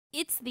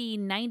It's the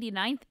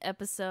 99th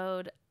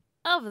episode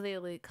of the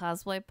Elite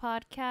Cosplay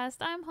Podcast.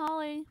 I'm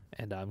Holly.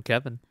 And I'm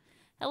Kevin.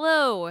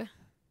 Hello.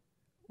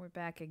 We're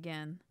back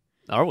again.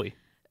 Are we?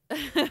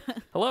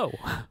 Hello.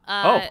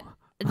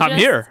 I'm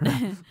here.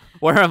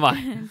 Where am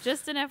I?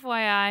 Just an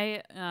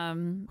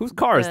FYI. Whose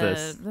car is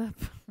this?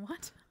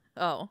 What?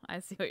 Oh, I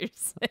see what you're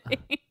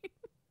saying.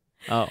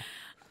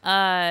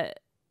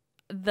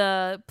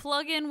 The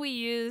plugin we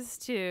use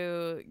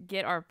to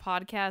get our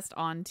podcast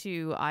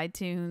onto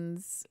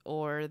iTunes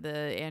or the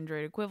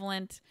Android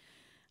equivalent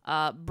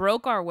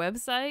broke our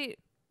website.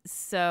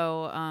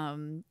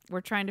 So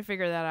we're trying to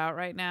figure that out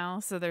right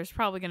now. So there's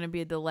probably going to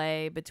be a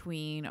delay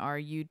between our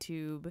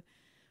YouTube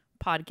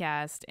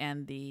podcast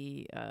and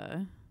the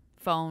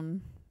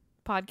phone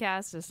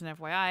podcast. Just an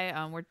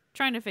FYI. We're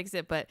trying to fix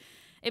it, but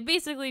it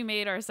basically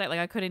made our site, like,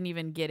 I couldn't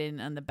even get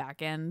in on the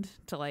back end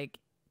to, like,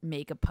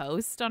 make a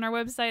post on our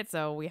website,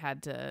 so we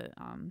had to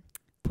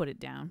put it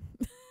down.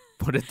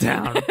 Put it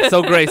down.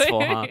 So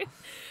graceful, huh?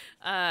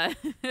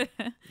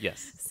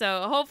 Yes.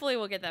 So hopefully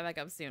we'll get that back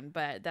up soon,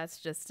 but that's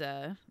just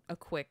a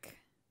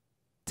quick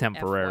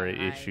temporary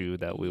FYI. issue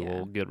that we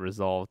will get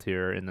resolved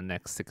here in the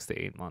next 6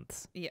 to 8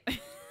 months. Yeah.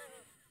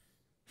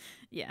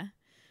 Yeah.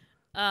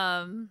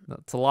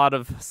 That's a lot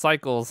of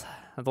cycles.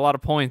 That's a lot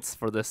of points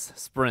for this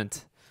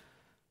sprint.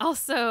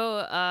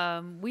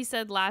 Also, we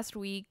said last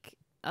week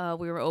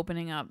we were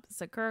opening up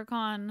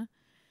sakura-con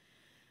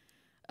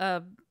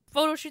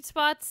photo shoot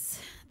spots.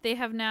 They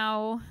have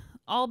now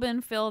all been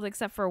filled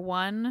except for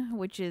one,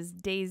 which is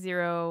day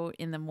 0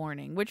 in the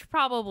morning, which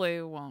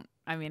probably won't.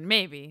 I mean,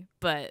 maybe,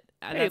 but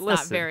that's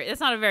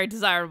not a very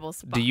desirable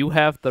spot. Do you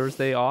have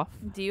Thursday off?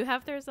 Do you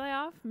have Thursday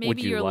off? Maybe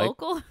Would you you're like...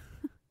 local.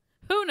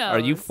 Who knows? Are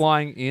you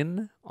flying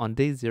in on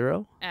day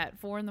 0 at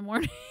 4 in the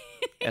morning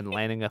and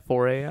landing at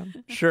 4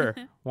 a.m.? Sure,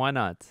 why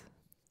not?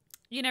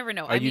 You never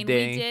know. I mean,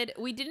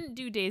 we didn't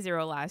do day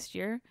 0 last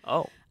year.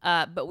 Oh.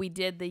 But we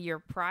did the year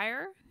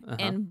prior,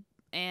 and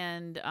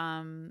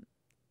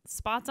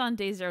spots on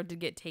day 0 did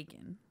get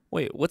taken.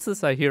 Wait, what's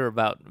this I hear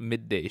about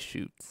midday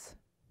shoots?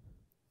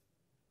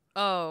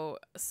 Oh,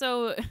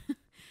 so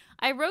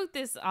I wrote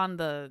this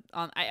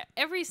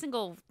every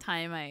single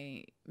time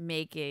I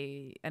make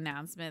a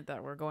announcement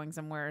that we're going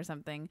somewhere or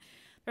something.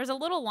 There's a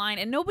little line,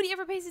 and nobody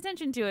ever pays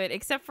attention to it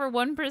except for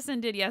one person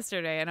did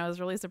yesterday, and I was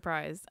really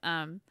surprised.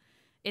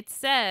 It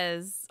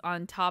says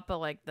on top of,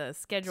 like, the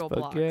schedule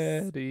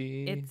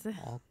Spaghetti, blocks. It's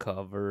all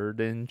covered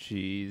in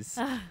cheese.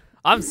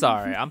 I'm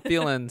sorry. I'm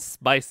feeling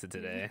spicy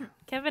today.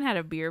 Kevin had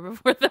a beer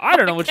before the I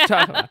don't know what you're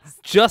talking about.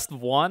 Just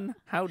one?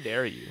 How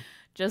dare you?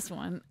 Just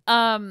one.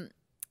 And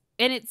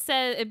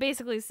it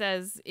basically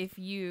says if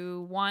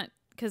you want,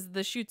 because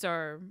the shoots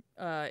are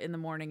in the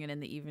morning and in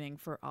the evening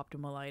for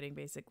optimal lighting,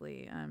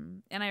 basically.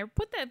 And I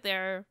put that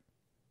there.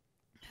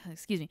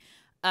 Excuse me.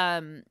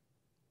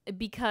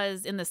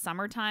 Because in the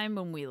summertime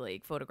when we,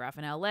 like, photograph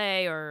in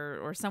LA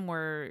or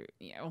somewhere,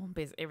 you know,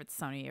 basically if it's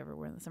sunny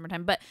everywhere in the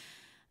summertime, but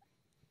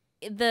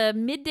the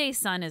midday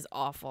sun is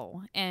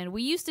awful, and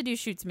we used to do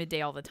shoots midday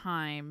all the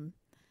time,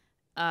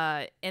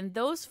 and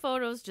those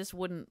photos just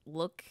wouldn't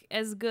look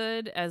as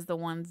good as the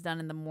ones done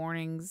in the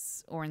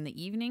mornings or in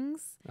the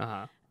evenings.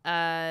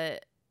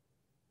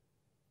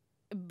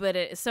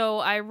 So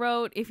I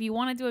wrote, if you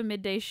want to do a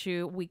midday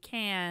shoot, we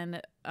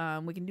can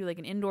do, like,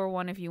 an indoor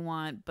one if you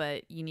want,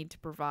 but you need to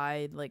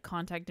provide, like,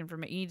 contact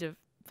information. You need to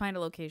find a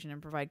location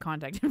and provide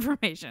contact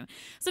information.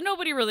 So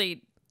nobody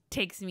really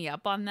takes me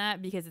up on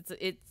that, because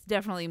it's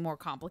definitely more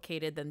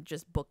complicated than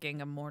just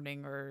booking a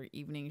morning or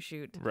evening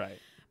shoot. Right.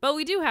 But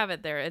we do have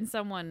it there, and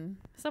someone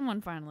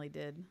finally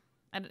did.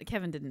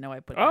 Kevin didn't know I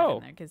put that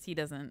in there because he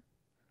doesn't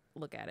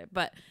look at it,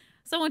 but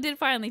someone did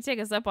finally take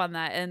us up on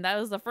that, and that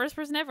was the first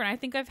person ever, and I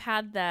think I've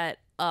had that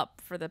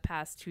up for the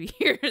past 2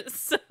 years.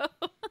 So,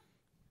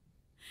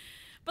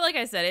 but like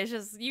I said, it's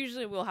just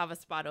usually we'll have a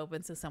spot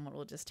open, so someone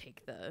will just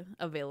take the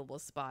available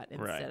spot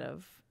instead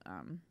of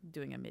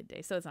doing a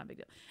midday. So it's not a big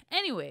deal.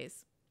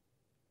 Anyways,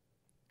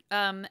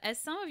 as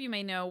some of you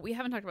may know, we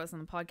haven't talked about this on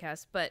the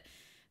podcast, but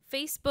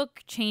Facebook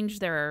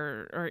changed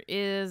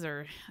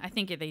I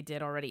think they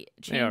did already,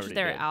 changed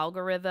their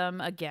algorithm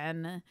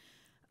again.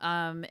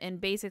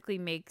 And basically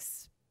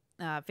makes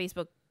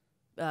Facebook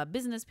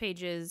business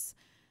pages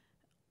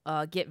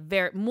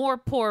get more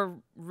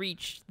poor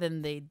reach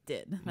than they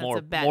did.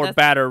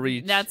 Badder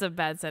reach. That's a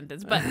bad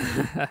sentence, but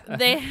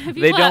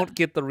they don't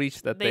get the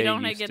reach that they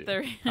don't used get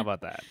to. How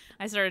about that?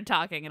 I started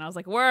talking and I was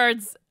like,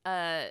 words.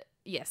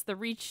 Yes, the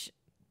reach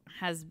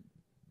has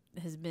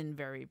been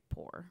very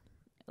poor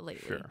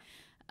lately. Sure.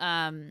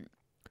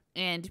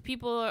 And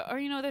people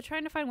are, they're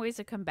trying to find ways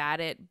to combat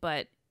it,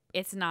 but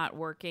it's not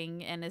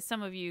working. And as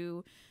some of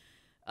you,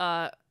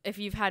 if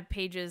you've had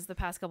pages the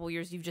past couple of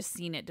years, you've just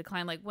seen it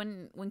decline. Like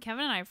when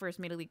Kevin and I first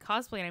made Elite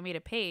Cosplay and I made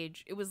a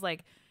page, it was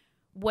like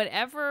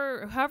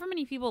however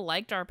many people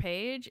liked our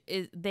page,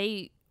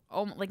 like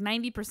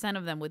 90%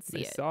 of them would see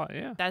it. Saw it,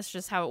 yeah. That's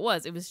just how it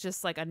was. It was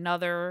just like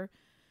another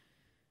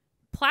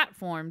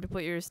platform to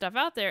put your stuff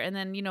out there. And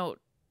then,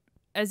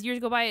 as years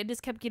go by, it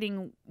just kept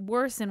getting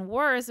worse and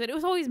worse. But it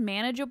was always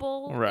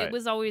manageable. Right. It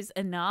was always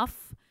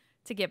enough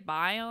to get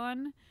by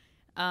on.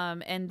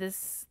 And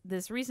this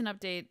recent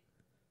update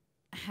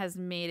has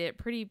made it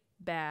pretty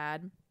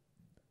bad.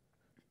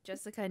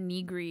 Jessica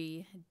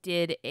Negri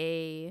did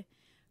a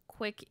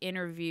quick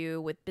interview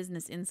with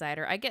Business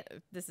Insider.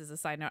 This is a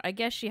side note. I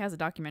guess she has a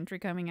documentary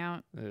coming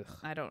out. Ugh.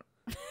 I don't.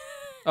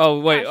 Oh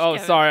wait! Gosh, oh,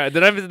 Kevin. sorry.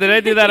 Did I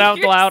do that out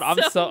You're loud?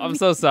 so I'm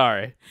so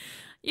sorry.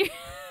 You-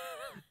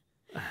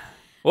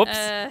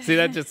 Whoops! See,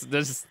 that just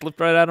slipped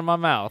right out of my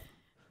mouth.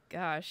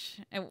 Gosh.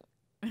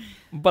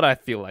 But I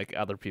feel like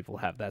other people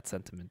have that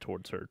sentiment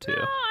towards her too.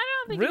 No, I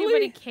don't think Really?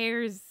 anybody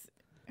cares.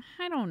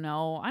 I don't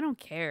know. I don't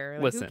care.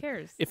 Like, Listen, who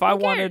cares? if Who I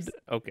cares? wanted,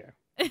 okay,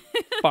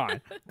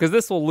 fine, because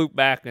this will loop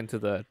back into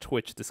the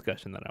Twitch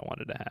discussion that I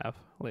wanted to have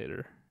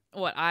later.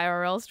 What,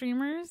 IRL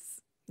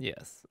streamers?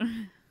 Yes.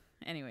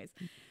 Anyways,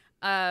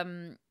 so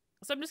I'm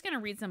just gonna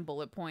read some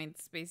bullet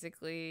points.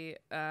 Basically,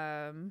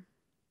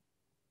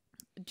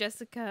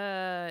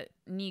 Jessica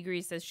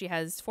Negri says she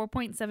has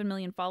 4.7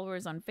 million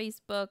followers on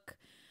Facebook,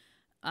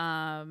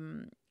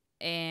 and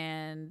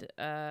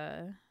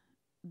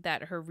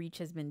that her reach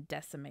has been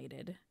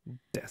decimated.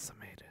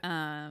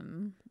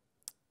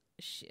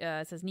 She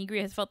says Negri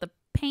has felt the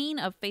pain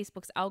of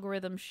Facebook's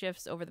algorithm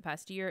shifts over the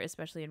past year,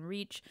 especially in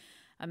reach,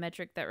 a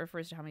metric that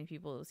refers to how many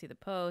people see the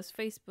post.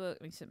 My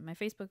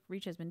Facebook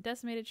reach has been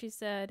decimated, she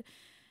said.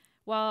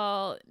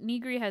 While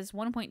Negri has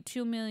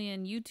 1.2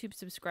 million YouTube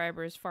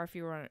subscribers, far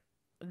fewer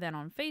than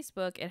on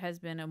Facebook, it has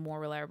been a more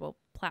reliable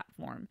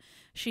platform.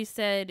 She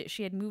said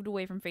she had moved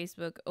away from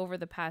Facebook over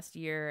the past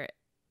year,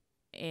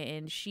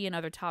 and she and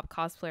other top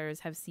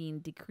cosplayers have seen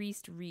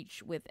decreased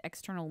reach with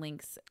external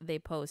links they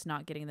post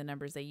not getting the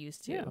numbers they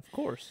used to. Yeah, of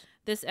course.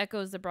 This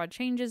echoes the broad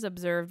changes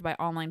observed by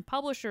online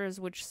publishers,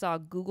 which saw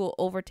Google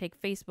overtake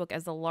Facebook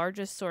as the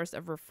largest source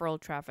of referral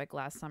traffic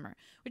last summer,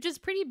 which is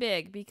pretty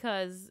big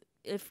because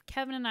if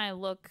Kevin and I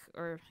look,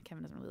 or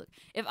Kevin doesn't really look,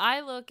 if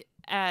I look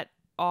at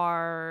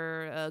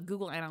our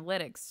Google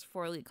Analytics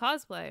for Elite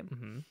Cosplay,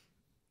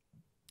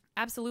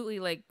 absolutely,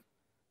 like,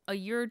 a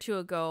year or two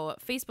ago,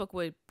 Facebook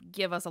would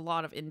give us a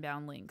lot of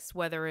inbound links,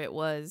 whether it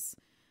was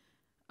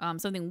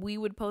something we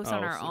would post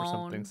on our own,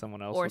 something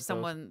someone else or would post.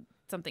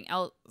 something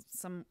else.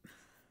 Are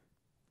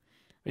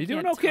you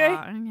doing okay?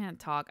 I can't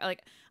talk.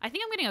 Like, I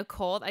think I'm getting a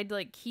cold. I'd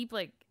like keep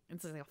like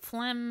it's like a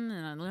phlegm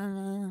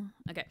and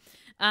okay.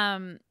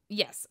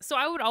 Yes. So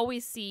I would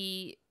always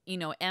see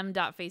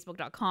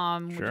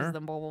m.facebook.com, which is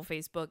the mobile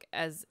Facebook,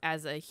 as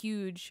a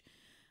huge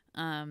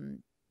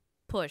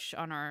push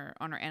on our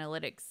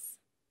analytics.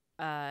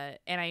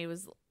 And I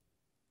was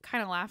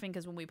kind of laughing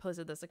because when we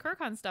posted the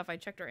sakura-con stuff, I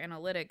checked our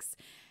analytics,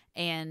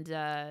 and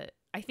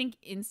I think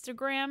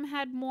Instagram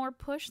had more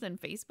push than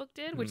Facebook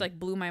did, which like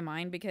blew my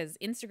mind because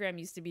Instagram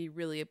used to be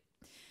really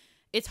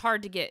it's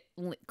hard to get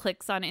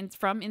clicks on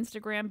from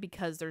Instagram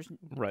because there's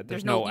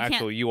no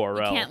actual URL.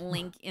 You can't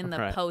link in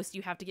the post.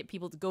 You have to get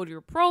people to go to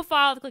your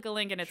profile to click a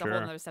link, and it's a whole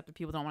other step that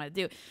people don't want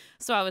to do.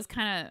 So I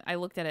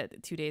looked at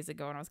it 2 days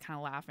ago, and I was kind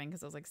of laughing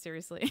because I was like,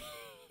 seriously.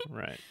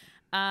 Right.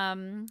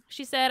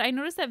 She said, I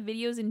noticed that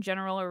videos in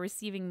general are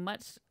receiving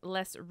much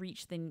less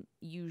reach than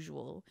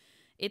usual.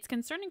 It's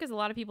concerning because a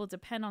lot of people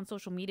depend on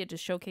social media to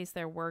showcase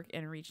their work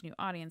and reach new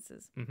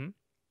audiences.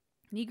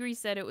 Negri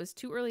said it was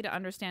too early to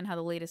understand how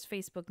the latest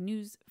Facebook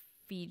news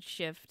feed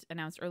shift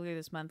announced earlier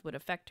this month would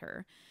affect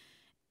her.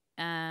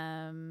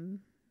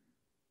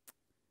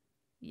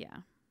 Yeah.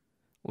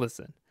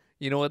 Listen,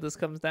 you know what this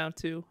comes down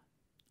to?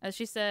 As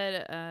she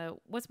said,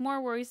 what's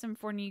more worrisome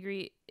for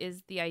Negri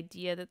is the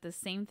idea that the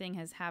same thing that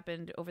has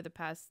happened over the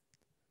past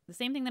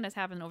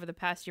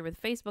year with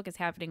Facebook is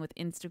happening with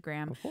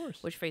Instagram, of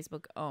course, which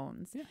Facebook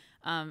owns. Yeah.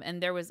 And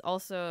there was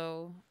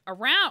also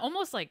around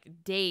almost like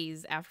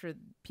days after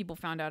people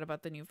found out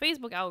about the new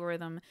Facebook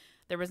algorithm,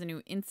 there was a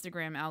new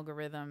Instagram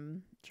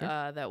algorithm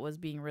that was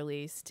being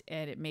released,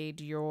 and it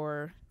made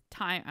your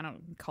I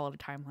don't call it a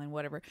timeline,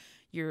 whatever,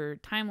 your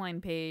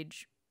timeline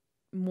page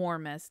more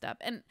messed up.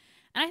 And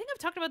I think I've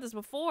talked about this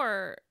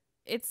before.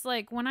 It's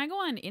like when I go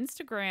on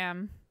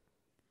Instagram,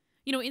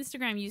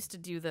 Instagram used to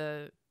do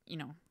the,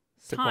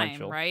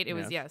 sequential. Time, right? It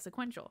was,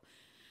 sequential.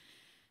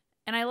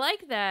 And I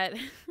like that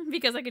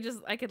because I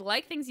could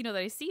like things, that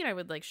I see, and I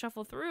would like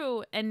shuffle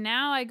through. And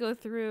now I go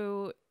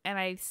through and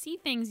I see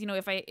things,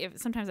 if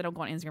sometimes I don't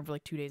go on Instagram for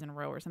like 2 days in a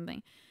row or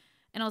something,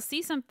 and I'll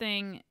see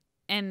something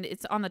and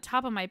it's on the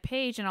top of my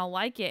page and I'll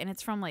like it, and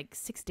it's from like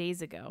 6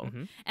 days ago.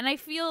 And I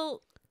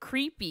feel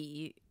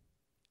creepy.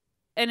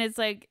 And it's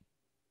like,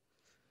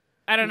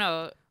 I don't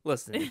know.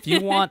 Listen, if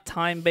you want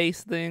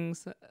time-based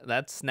things,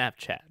 that's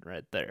Snapchat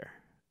right there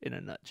in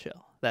a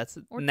nutshell. That's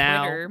or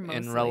now Twitter, mostly.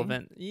 and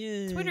relevant.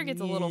 Yeah, Twitter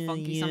gets a little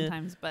funky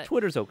sometimes, but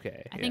Twitter's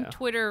okay. I think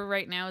Twitter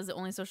right now is the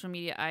only social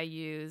media I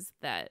use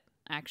that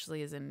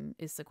actually is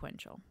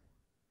sequential.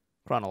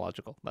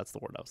 Chronological. That's the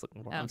word I was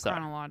looking for. I'm sorry.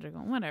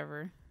 Chronological,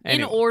 whatever.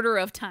 Anyway. In order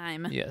of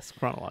time. Yes,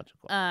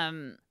 chronological.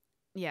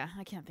 Yeah,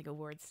 I can't think of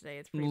words today.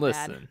 It's pretty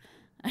bad.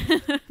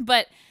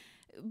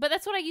 But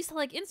that's what I used to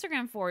like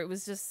Instagram for. It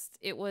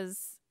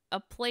was a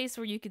place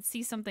where you could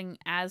see something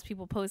as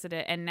people posted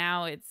it, and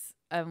now it's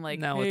I'm like,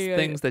 Now hey, it's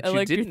things that I you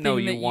like your didn't know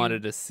thing you that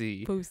wanted to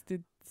see.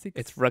 posted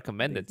It's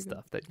recommended days ago.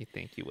 stuff that you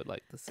think you would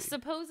like to see.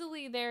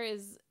 Supposedly there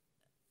is,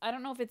 I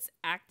don't know if it's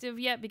active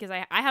yet because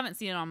I haven't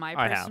seen it on my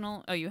I have.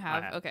 personal. Oh, you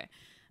have? I have. Okay.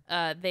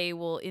 They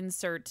will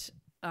insert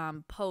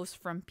posts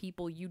from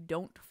people you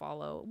don't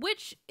follow,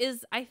 which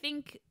is, I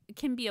think,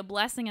 can be a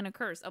blessing and a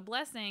curse. A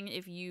blessing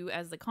if you,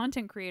 as the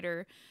content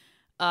creator,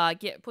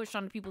 get pushed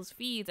onto people's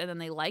feeds and then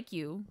they like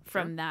you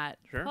from that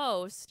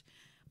post.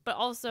 But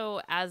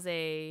also as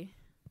a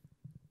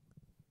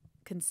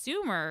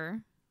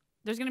consumer,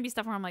 there's going to be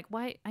stuff where I'm like,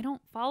 why? I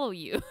don't follow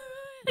you.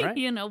 Right.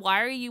 You know,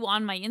 why are you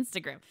on my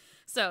Instagram?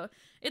 So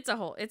it's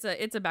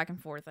a back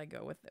and forth I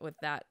go with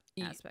that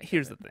aspect.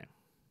 Here's the thing.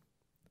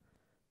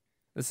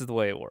 This is the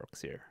way it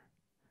works here.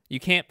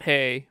 You can't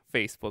pay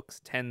Facebook's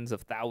tens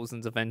of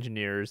thousands of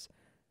engineers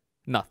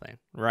nothing,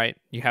 right?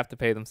 You have to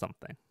pay them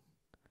something,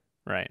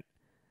 right?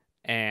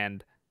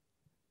 And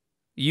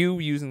you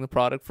using the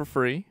product for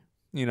free,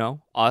 you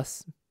know,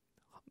 us,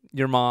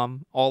 your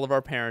mom, all of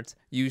our parents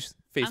use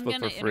Facebook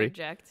for free.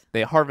 Interject.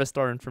 They harvest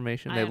our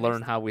information. They learn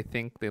understand. how we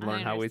think. They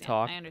learn how we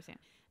talk. I understand.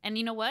 And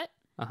you know what?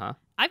 Uh-huh.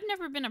 I've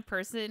never been a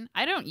person.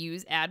 I don't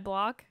use ad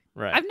block.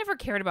 Right. I've never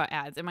cared about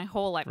ads in my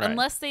whole life, Right.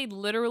 unless they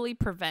literally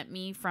prevent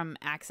me from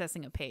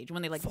accessing a page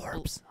when they like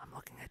Forbes. I'm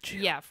looking at you.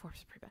 Yeah, Forbes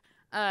is pretty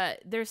bad.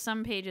 There's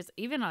some pages,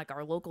 even like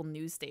our local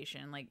news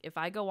station. Like if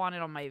I go on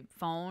it on my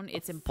phone,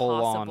 it's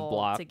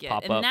impossible to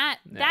get, and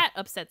that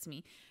upsets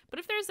me. But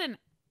if there's an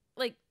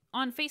like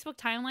on Facebook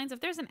timelines, if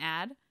there's an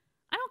ad,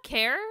 I don't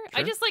care.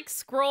 I just like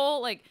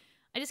scroll, like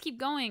I just keep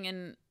going,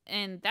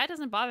 and that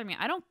doesn't bother me.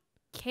 I don't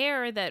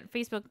care that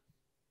Facebook.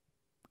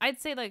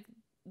 I'd say like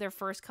their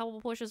first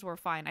couple pushes were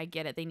fine. I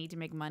get it. They need to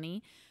make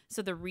money,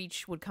 so the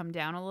reach would come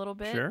down a little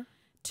bit. Sure.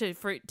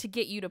 To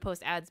get you to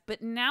post ads.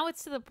 But now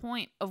it's to the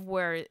point of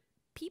where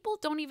people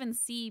don't even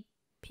see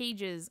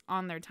pages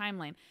on their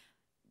timeline.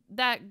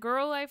 That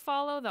girl I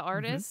follow, the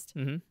artist,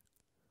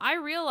 I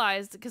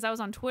realized because I was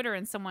on Twitter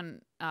and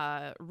someone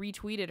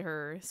retweeted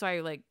her. So I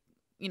like,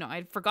 you know,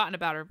 I'd forgotten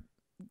about her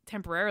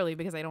temporarily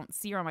because I don't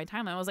see her on my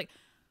timeline. I was like,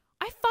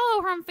 I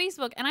follow her on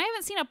Facebook and I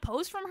haven't seen a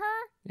post from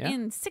her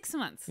in 6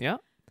 months. Yeah.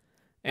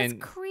 That's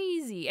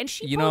crazy. And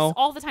she posts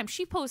all the time.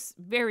 She posts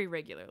very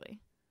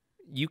regularly.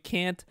 You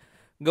can't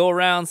go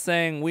around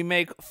saying we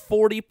make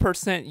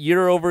 40%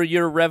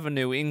 year-over-year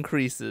revenue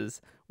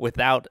increases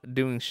without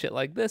doing shit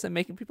like this and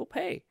making people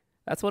pay.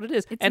 That's what it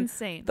is. It's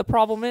insane. The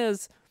problem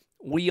is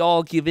we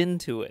all give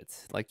into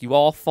it. Like you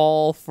all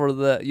fall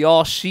for you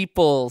all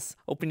sheeples.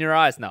 Open your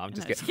eyes. No, I'm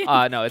just kidding.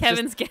 No, it's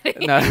Kevin's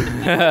kidding. No,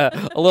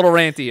 a little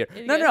ranty here.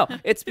 No.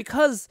 It's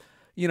because,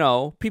 you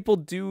know, people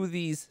do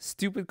these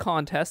stupid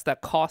contests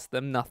that cost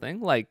them nothing.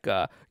 Like,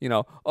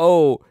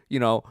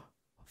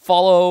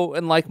 follow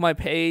and like my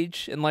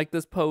page and like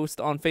this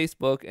post on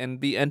Facebook and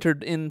be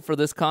entered in for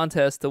this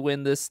contest to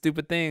win this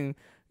stupid thing,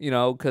 you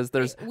know, because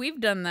there's... We've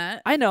done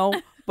that. I know,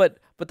 but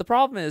the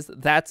problem is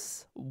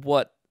that's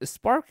what is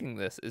sparking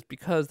this is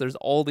because there's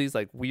all these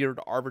like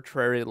weird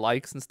arbitrary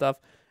likes and stuff,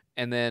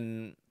 and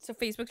then... So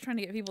Facebook's trying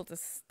to get people to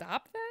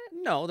stop that?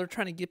 No, they're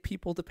trying to get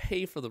people to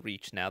pay for the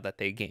reach now that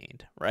they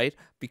gained, right?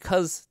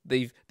 Because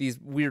these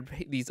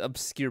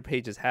obscure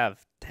pages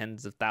have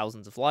tens of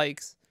thousands of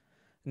likes.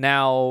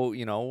 Now,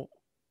 you know,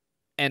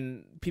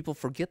 and people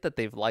forget that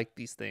they've liked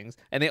these things,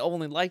 and they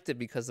only liked it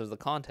because of the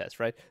contest,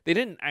 right? They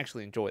didn't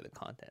actually enjoy the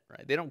content,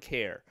 right? They don't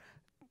care.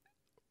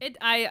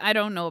 I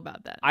don't know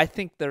about that. I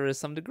think there is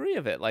some degree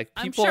of it. Like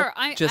people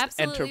just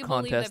enter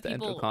contest to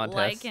enter contest,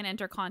 like and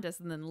enter contest,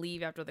 and then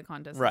leave after the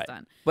contest is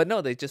done. But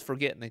no, they just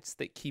forget and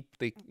they keep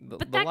the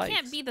But that likes.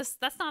 Can't be this.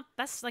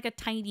 That's like a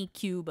tiny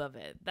cube of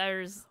it.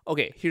 There's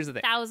here's the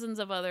thing. Thousands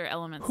of other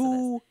elements.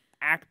 Who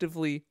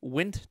actively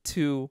went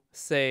to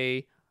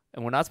say,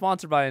 and we're not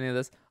sponsored by any of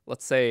this,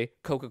 let's say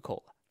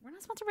Coca-Cola. We're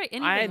not sponsored by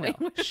anything. I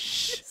know.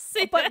 Shh.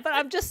 But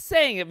I'm just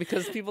saying it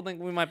because people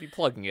think we might be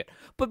plugging it.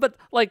 But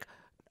like,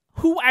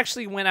 who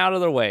actually went out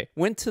of their way,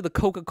 went to the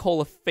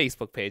Coca-Cola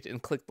Facebook page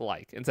and clicked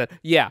like and said,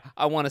 yeah,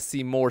 I want to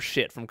see more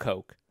shit from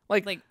Coke.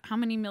 Like how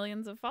many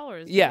millions of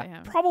followers do they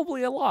have?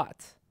 Probably a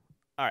lot.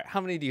 All right,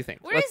 how many do you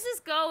think? Where is this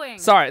going?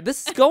 Sorry,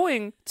 this is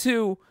going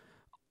to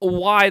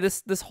why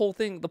this whole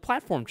thing, the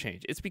platform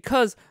change. It's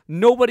because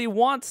nobody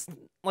wants,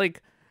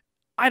 like,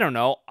 I don't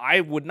know,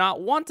 I would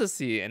not want to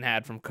see an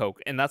ad from Coke,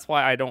 and that's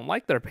why I don't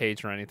like their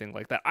page or anything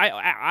like that.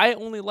 I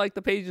only like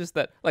the pages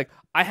that, like,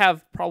 I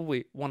have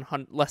probably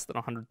less than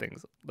 100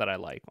 things that I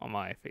like on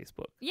my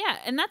Facebook. Yeah,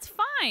 and that's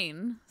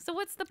fine. So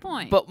what's the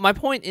point? But my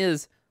point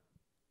is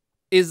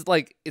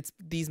like, it's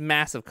these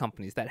massive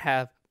companies that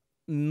have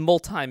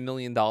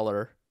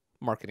multi-million-dollar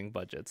marketing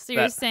budgets. So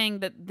you're saying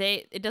that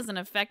it doesn't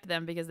affect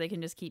them because they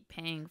can just keep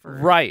paying for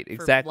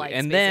exactly likes,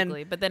 and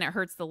basically. But then it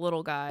hurts the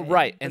little guy,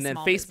 and then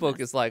Facebook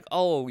is like,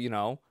 oh, you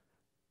know,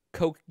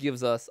 Coke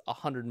gives us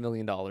 $100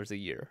 million a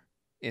year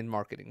in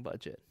marketing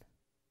budget,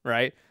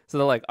 right? So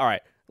they're like, all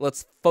right,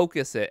 let's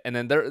focus it. And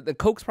then the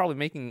Coke's probably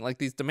making like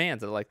these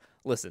demands. They're like,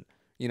 listen,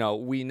 you know,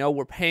 we know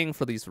we're paying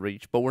for these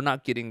reach, but we're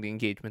not getting the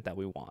engagement that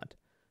we want.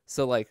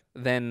 So like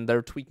then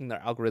they're tweaking their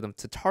algorithm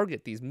to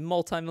target these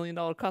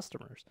multi-million-dollar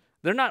customers.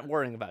 They're not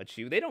worrying about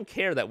you. They don't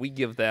care that we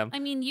give them. I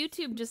mean,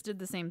 YouTube just did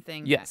the same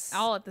thing. Yes.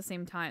 All at the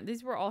same time.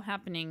 These were all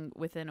happening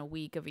within a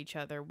week of each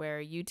other,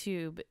 where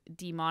YouTube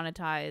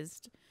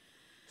demonetized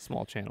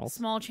Small channels.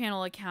 small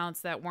channel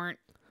accounts that weren't.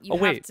 You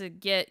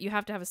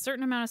have to have a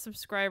certain amount of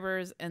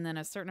subscribers and then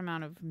a certain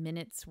amount of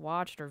minutes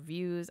watched or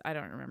views. I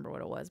don't remember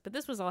what it was, but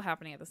this was all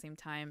happening at the same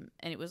time,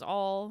 and it was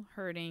all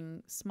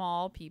hurting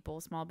small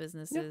people, small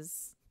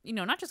businesses. You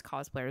know, not just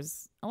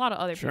cosplayers, a lot of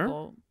other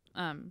people.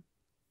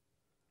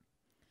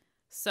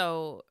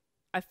 So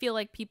I feel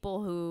like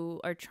people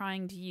who are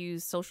trying to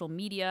use social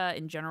media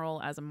in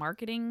general as a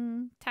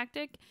marketing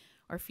tactic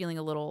are feeling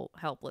a little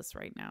helpless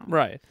right now.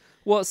 Right.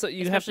 Well, so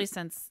you especially have to,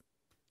 since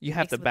you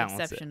have to with balance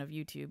the exception it. of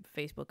YouTube,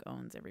 Facebook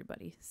owns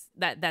everybody.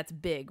 That's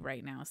big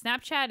right now.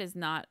 Snapchat is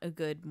not a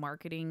good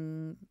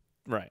marketing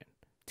Right.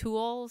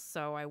 tool,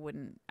 so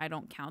I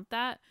don't count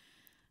that.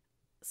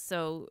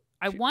 So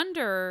I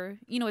wonder,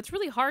 it's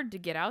really hard to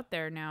get out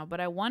there now, but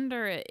I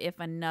wonder if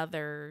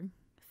another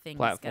thing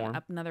Platform.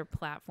 another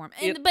platform.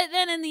 But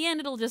then in the end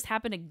it'll just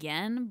happen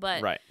again,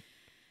 but Right.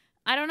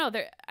 I don't know.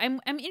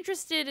 I'm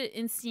interested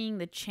in seeing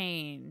the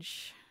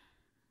change.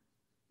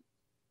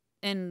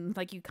 And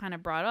like you kind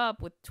of brought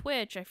up with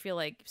Twitch, I feel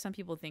like some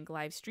people think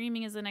live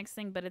streaming is the next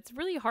thing, but it's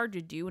really hard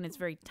to do and it's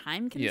very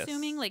time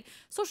consuming. Yes. Like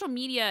social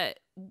media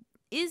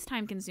is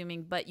time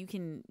consuming, but you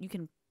can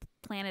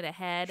plan it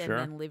ahead Sure.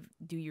 and then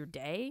do your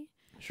day.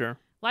 Sure.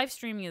 Live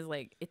streaming is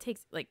like it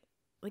takes like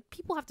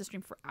people have to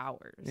stream for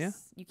hours. Yeah.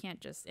 You can't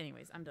just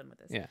anyways, I'm done with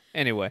this. Yeah.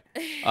 Anyway,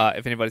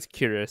 if anybody's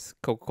curious,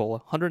 Coca-Cola,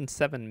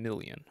 107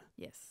 million.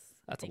 Yes.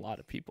 That's a lot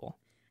of people.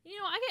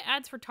 I get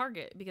ads for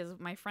Target because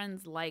my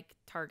friends like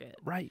Target.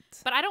 Right.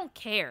 But I don't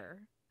care.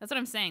 That's what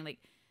I'm saying. Like,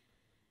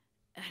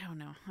 I don't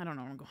know where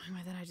I'm going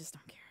with it. I just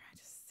don't care.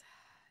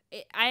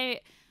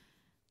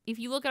 If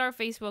you look at our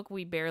Facebook,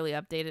 we barely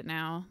update it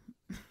now.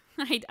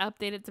 I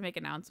update it to make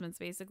announcements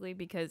basically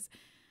because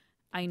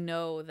I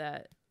know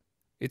that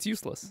it's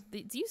useless.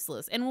 It's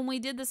useless. And when we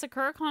did the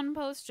sakura-con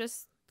post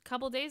just a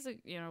couple of days,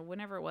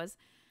 whenever it was,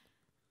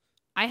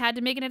 I had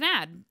to make it an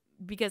ad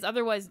because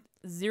otherwise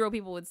 0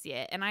 people would see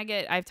it. And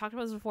I've talked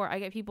about this before. I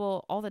get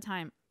people all the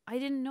time. I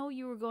didn't know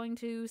you were going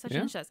to such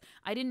and such.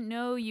 I didn't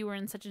know you were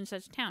in such and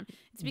such town.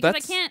 It's because I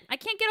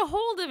can't get a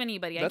hold of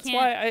anybody. That's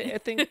why I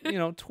think,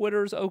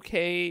 Twitter's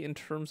okay in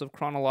terms of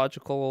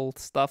chronological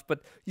stuff,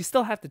 but you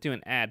still have to do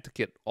an ad to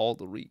get all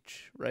the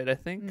reach, right? I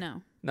think.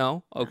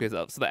 No? Okay,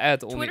 so the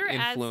ads only Twitter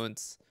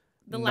influence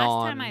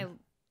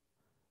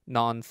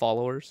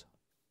non-followers.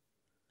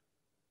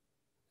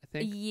 I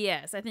think.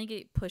 Yes, I think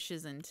it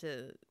pushes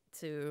into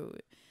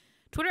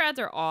Twitter ads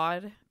are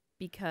odd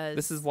because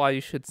this is why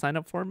you should sign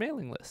up for a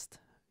mailing list.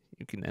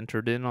 You can enter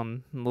it in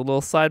on the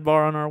little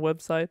sidebar on our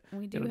website.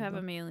 We do have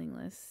a mailing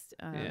list.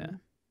 Yeah.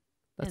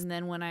 And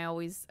then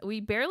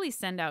we barely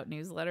send out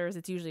newsletters.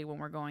 It's usually when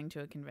we're going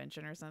to a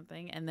convention or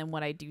something. And then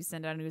when I do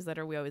send out a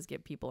newsletter, we always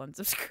get people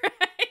unsubscribe.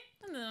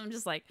 And then I'm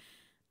just like,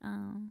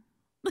 oh.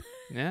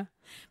 Yeah.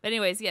 But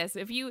anyways, yes,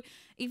 if you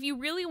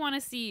really want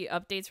to see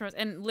updates from us,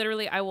 and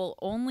literally I will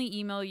only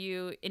email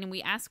you, and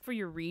we ask for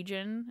your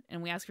region,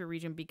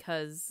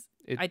 because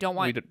I don't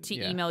want to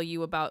email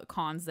you about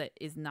cons that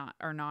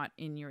are not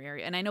in your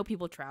area. And I know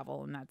people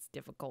travel and that's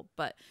difficult,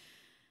 but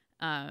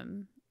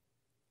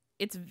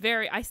it's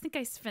I think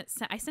I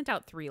sent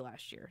out 3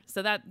 last year.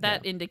 So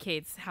that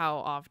indicates how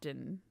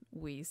often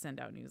we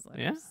send out newsletters.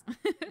 Yeah.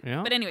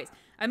 Yeah. But anyways,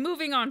 I'm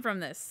moving on from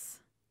this.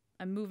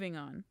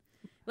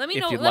 Let me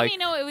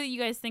know what you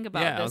guys think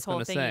about this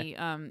whole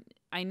thingy.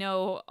 I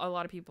know a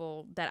lot of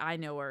people that I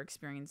know are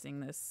experiencing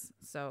this,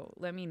 so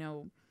let me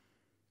know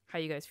how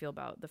you guys feel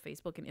about the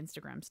Facebook and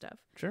Instagram stuff.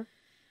 Sure.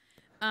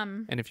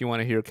 And if you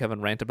want to hear Kevin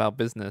rant about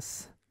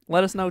business,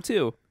 let us know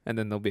too. And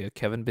then there'll be a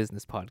Kevin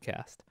Business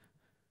podcast.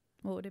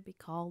 What would it be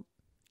called?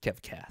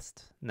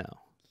 Kevcast. No.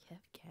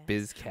 Kevcast.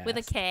 Bizcast. With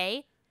a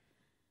K?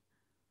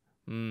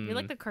 You're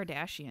like the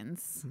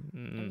Kardashians.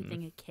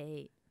 Everything a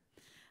K.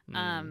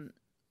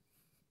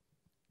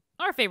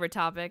 Our favorite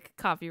topic,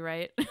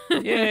 copyright.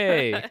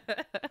 Yay.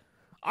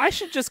 I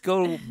should just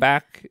go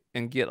back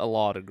and get a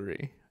law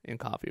degree in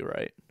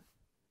copyright.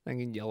 I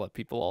can yell at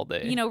people all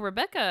day.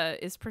 Rebecca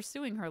is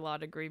pursuing her law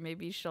degree.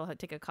 Maybe she'll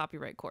take a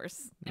copyright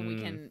course and we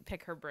can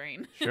pick her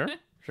brain.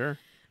 Sure.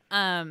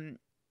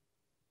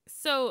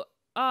 So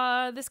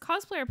this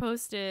cosplayer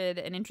posted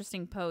an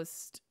interesting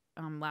post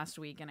last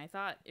week, and I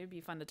thought it would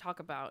be fun to talk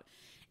about.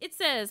 It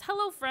says,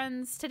 "Hello,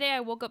 friends. Today I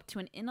woke up to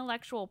an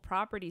intellectual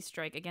property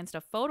strike against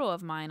a photo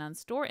of mine on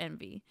Store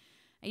Envy.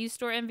 I use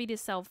Store Envy to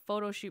sell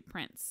photo shoot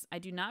prints. I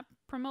do not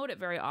promote it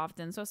very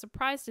often, so I was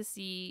surprised to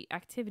see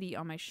activity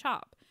on my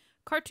shop.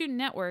 Cartoon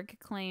Network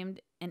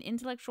claimed an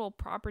intellectual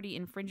property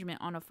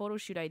infringement on a photo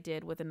shoot I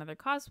did with another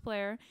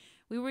cosplayer.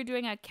 We were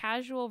doing a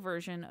casual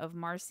version of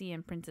Marcy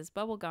and Princess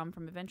Bubblegum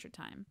from Adventure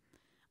Time.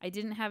 I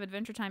didn't have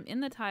Adventure Time in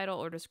the title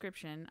or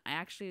description. I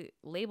actually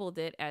labeled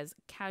it as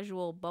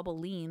Casual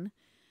Bubbleline.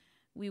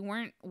 We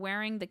weren't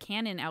wearing the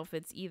canon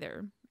outfits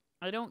either.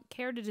 I don't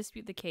care to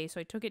dispute the case,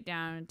 so I took it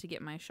down to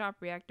get my shop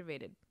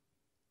reactivated.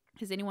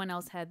 Has anyone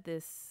else had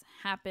this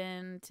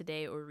happen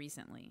today or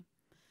recently?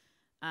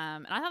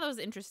 And I thought that was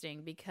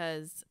interesting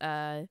because,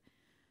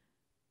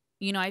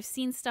 you know, I've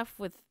seen stuff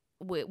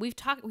we've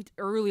talked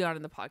early on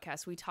in the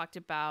podcast. We talked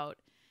about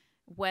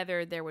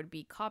whether there would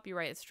be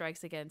copyright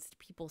strikes against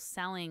people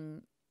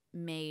selling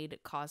made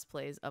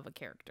cosplays of a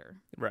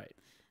character. Right.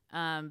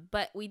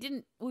 But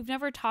we've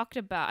never talked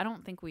about, I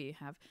don't think we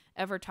have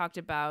ever talked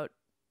about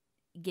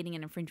getting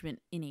an infringement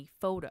in a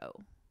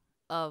photo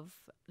of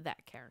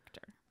that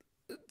character.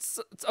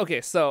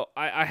 Okay, so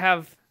I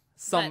have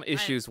some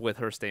issues with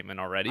her statement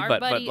already,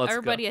 but let's go.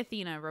 Our buddy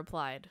Athena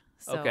replied.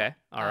 So, okay,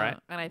 all right.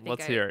 And I think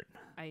let's hear it.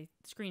 I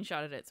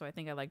screenshotted it, so I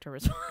think I liked her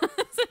response.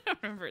 I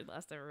don't remember the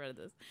last time I read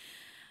this.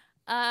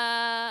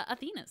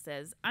 Athena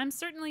says, I'm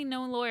certainly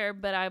no lawyer,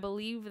 but I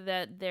believe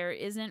that there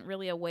isn't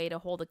really a way to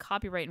hold a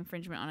copyright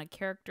infringement on a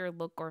character,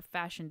 look, or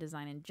fashion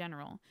design in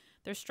general.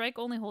 Their strike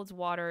only holds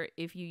water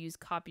if you use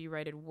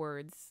copyrighted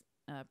words,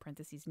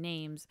 parentheses,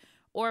 names,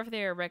 or if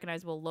they are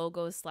recognizable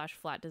logos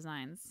 / flat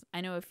designs.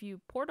 I know a few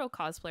Portal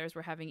cosplayers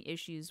were having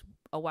issues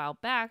a while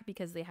back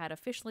because they had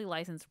officially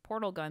licensed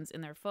Portal guns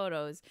in their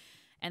photos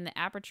and the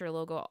Aperture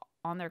logo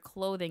on their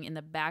clothing in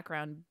the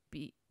background.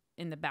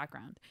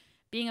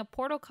 Being a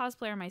Portal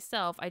cosplayer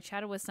myself, I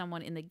chatted with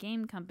someone in the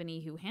game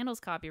company who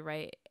handles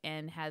copyright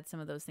and had some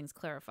of those things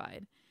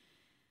clarified.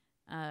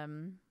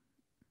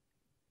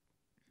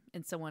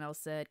 And someone else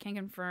said, can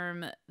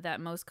confirm that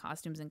most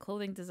costumes and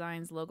clothing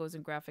designs, logos,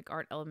 and graphic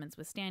art elements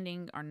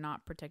withstanding are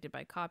not protected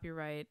by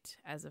copyright.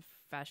 As a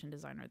fashion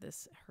designer,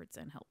 this hurts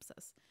and helps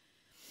us.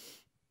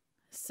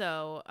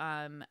 So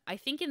I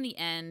think in the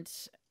end,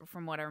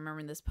 from what I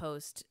remember in this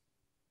post,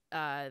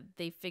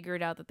 they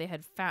figured out that they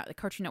had found, the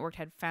Cartoon Network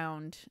had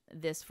found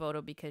this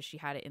photo because she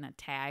had it in a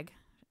tag.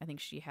 I think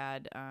she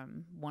had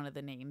one of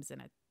the names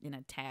in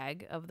a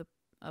tag of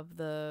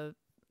the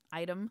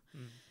item,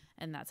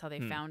 and that's how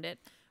they found it.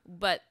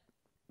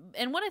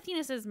 And what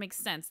Athena says makes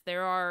sense.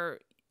 There are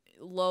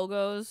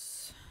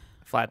logos,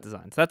 flat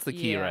designs. That's the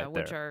key right there,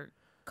 which are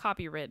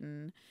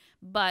copywritten.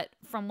 But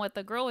from what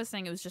the girl was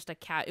saying, it was just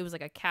it was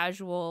like a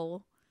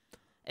casual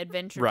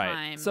adventure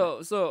time.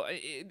 So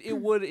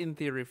it would in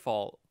theory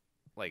fall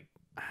like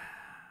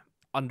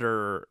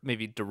under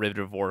maybe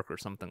derivative work or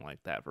something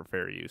like that for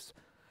fair use.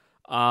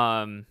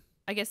 I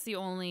guess the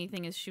only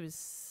thing is she was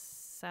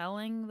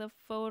selling the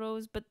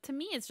photos, but to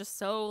me it's just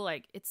so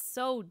like it's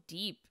so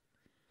deep.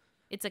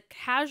 It's a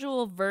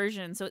casual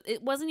version, so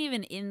it wasn't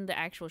even in the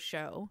actual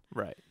show.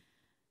 Right.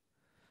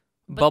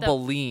 But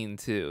Bubbling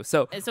too.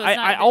 So so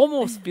I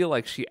almost feel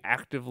like she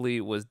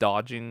actively was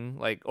dodging,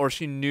 like, or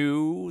she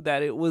knew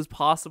that it was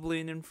possibly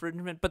an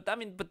infringement. But I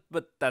mean,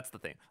 but that's the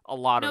thing.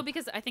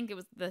 Because I think it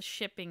was the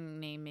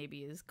shipping name maybe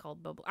is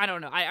called Bubble. I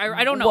don't know.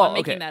 I don't know. Well, I'm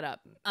making that up.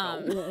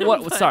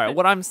 Sorry.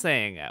 What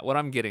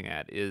I'm getting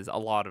at is a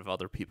lot of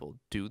other people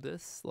do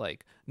this,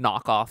 like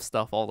knock off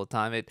stuff all the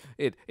time.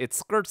 It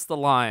skirts the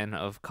line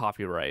of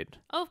copyright.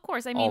 Oh, of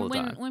course. I mean,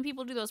 when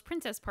people do those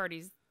princess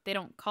parties, they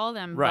don't call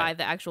them by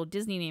the actual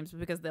Disney names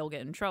because they'll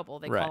get in trouble.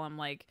 They call them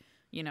like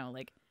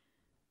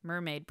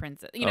mermaid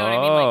princess. You know what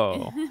I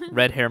mean? Like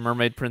red hair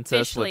mermaid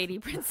princess. Fish lady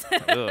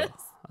princess. Ugh,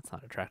 that's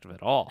not attractive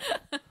at all.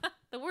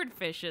 The word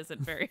fish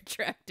isn't very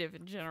attractive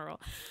in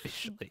general.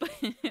 Fish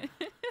lady.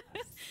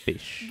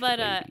 Fish but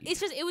lady.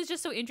 it was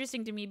just so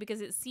interesting to me because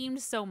it seemed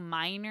so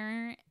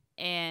minor,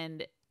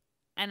 and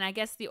I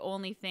guess the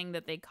only thing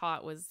that they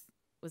caught was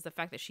the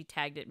fact that she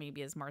tagged it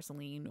maybe as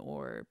Marceline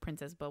or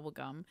Princess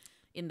Bubblegum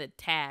in the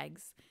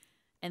tags,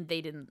 and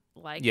they didn't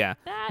like that.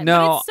 No,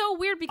 but it's so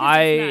weird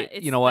because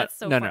you know what?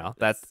 So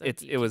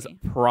it was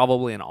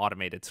probably an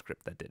automated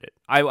script that did it.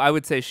 I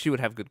would say she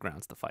would have good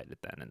grounds to fight it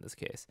then in this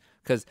case,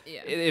 because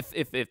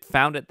if it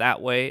found it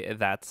that way,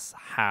 that's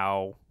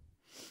how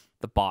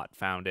the bot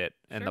found it,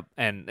 and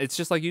and it's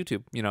just like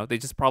YouTube. You know, they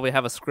just probably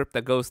have a script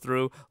that goes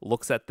through,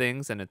 looks at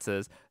things, and it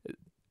says,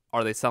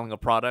 are they selling a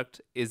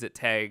product? Is it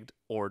tagged,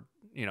 or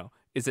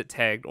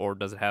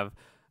does it have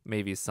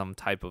maybe some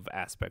type of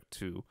aspect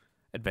to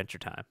Adventure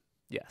Time?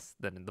 Yes.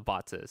 Then the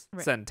bot says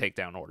send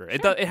takedown order.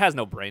 Sure. It has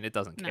no brain. It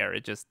doesn't care.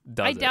 It just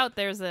does. I doubt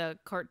there's a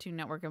Cartoon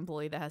Network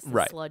employee that has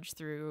to sludge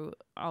through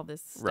all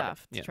this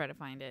stuff to try to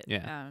find it.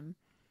 Yeah.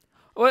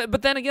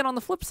 But then again, on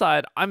the flip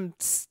side, I'm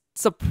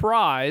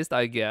surprised,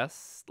 I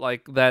guess,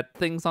 like that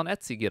things on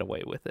Etsy get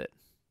away with it.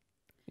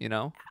 You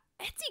know?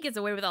 Etsy gets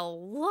away with a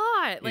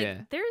lot.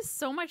 Like, there's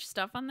so much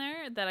stuff on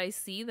there that I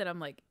see that I'm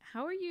like,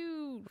 how are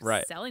you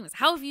selling this?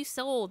 How have you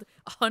sold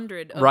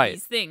 100 of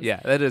these things? Yeah,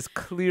 that is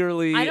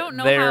clearly I don't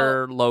know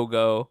their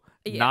logo,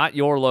 not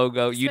your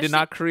logo. You did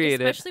not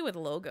create it. Especially with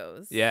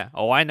logos. Yeah.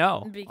 Oh, I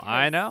know.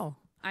 I know.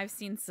 I've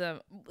seen a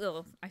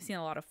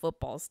lot of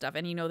football stuff,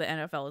 and the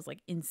NFL is like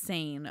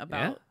insane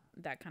about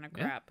that kind of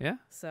crap. Yeah.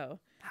 So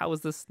how is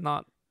this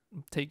not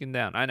taken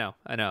down. I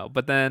know.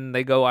 But then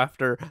they go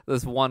after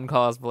this one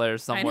cosplayer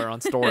somewhere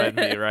on Store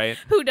Envy, right?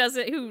 Who does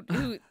it?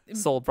 Who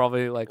Sold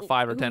probably like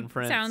 5 or 10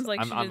 prints. Sounds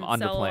like she I'm didn't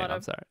sell a underplaying. lot of.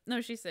 I'm sorry.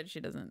 No, she said she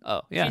doesn't.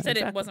 Oh, yeah. She said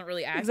exactly. it wasn't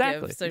really active,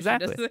 Exactly. so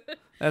exactly. she doesn't.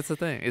 That's the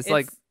thing. It's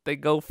like they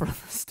go for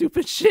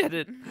stupid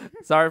shit.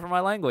 Sorry for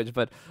my language,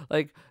 but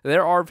like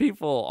there are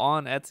people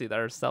on Etsy that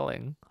are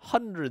selling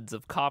hundreds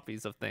of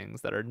copies of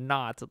things that are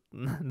not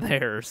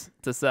theirs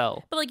to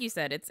sell. But like you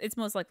said, it's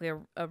most likely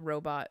a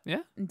robot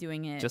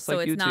doing it. Just so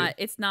like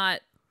it's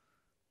not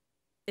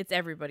it's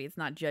everybody. It's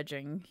not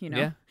judging, you know.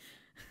 Yeah.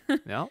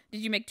 No.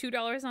 Did you make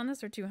 $2 on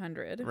this or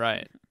 200?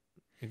 Right.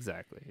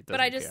 Exactly. It But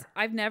care.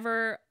 I've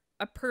never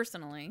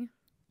personally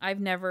I've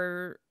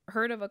never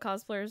heard of a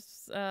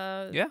cosplayer's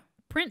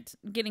print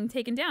getting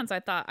taken down. So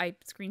I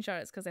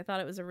screenshot it because I thought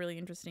it was a really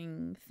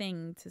interesting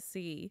thing to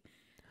see.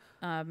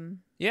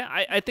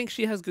 I think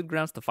she has good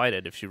grounds to fight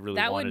it if she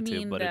really wanted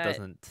to, but it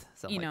doesn't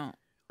sound like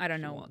I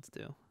don't know. Wants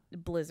to.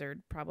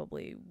 Blizzard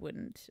probably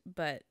wouldn't,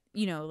 but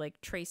like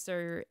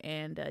Tracer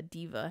and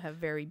Diva have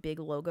very big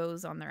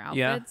logos on their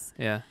outfits.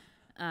 Yeah.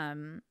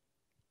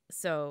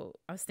 So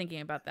I was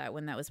thinking about that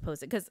when that was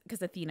posted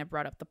because Athena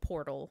brought up the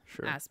portal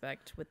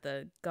aspect with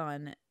the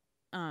gun.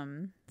 So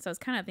I was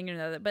kind of thinking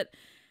about that, but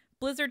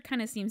Blizzard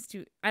kind of seems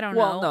to I don't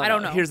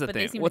know. Here's the but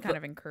thing. They seem to kind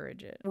of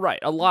encourage it. Right.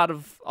 A lot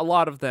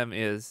of them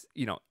is,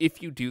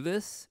 if you do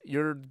this,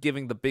 you're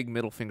giving the big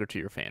middle finger to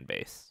your fan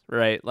base,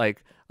 right?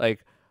 Like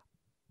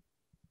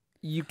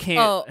you can't.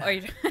 Oh, are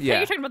you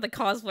talking about the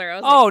cosplayer?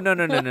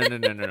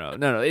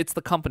 No. It's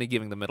the company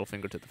giving the middle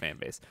finger to the fan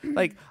base.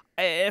 Like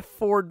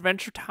for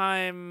Adventure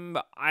Time,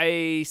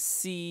 I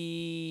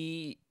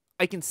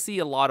can see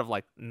a lot of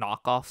like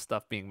knockoff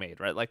stuff being made,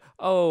 right? Like,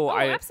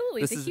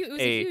 absolutely, it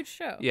was a huge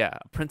show. Yeah,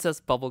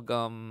 Princess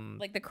Bubblegum,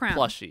 like the crown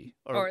plushie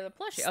or the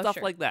plushie, stuff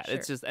like that. Sure.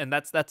 It's just, and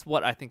that's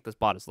what I think this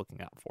bot is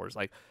looking out for. Is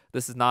like,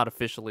 this is not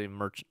officially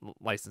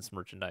licensed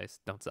merchandise.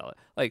 Don't sell it.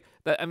 Like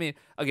that. I mean,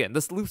 again,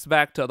 this loops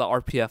back to the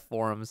RPF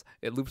forums.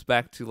 It loops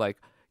back to like,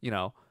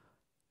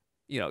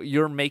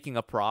 you're making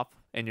a prop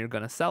and you're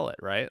going to sell it,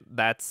 right?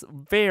 That's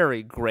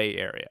very gray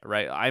area,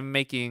 right? I'm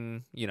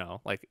making,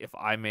 like if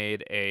I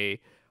made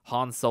a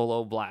Han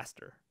Solo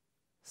blaster,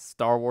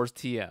 Star Wars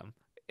TM,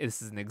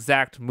 this is an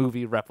exact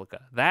movie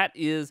replica. That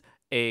is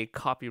a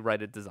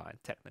copyrighted design,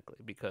 technically,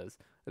 because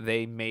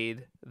they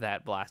made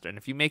that blaster. And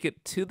if you make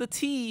it to the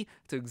T,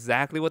 to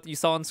exactly what you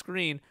saw on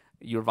screen,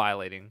 you're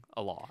violating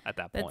a law at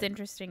that point. That's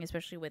interesting,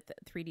 especially with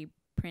 3D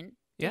printing.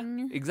 Yeah,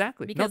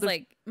 exactly. Because when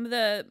I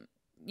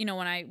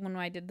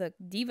did the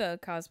Diva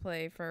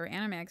cosplay for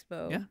Anime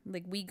Expo,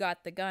 like we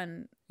got the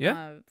gun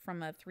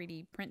from a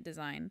 3D print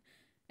design,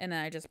 and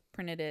then I just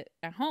printed it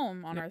at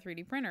home on our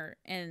 3D printer.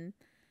 And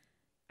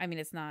I mean,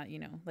 it's not,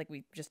 like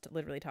we just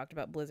literally talked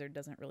about, Blizzard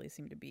doesn't really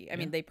seem to be. I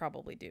mean, they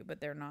probably do,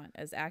 but they're not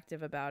as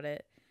active about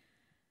it.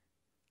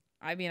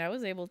 I mean, I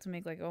was able to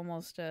make like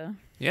almost and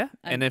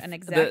if an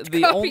exact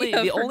the copy only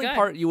of her gun.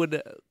 part you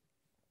would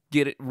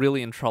get it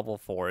really in trouble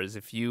for is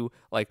if you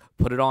like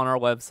put it on our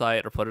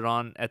website or put it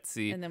on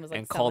Etsy and then was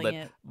like called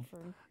it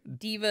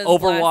Diva's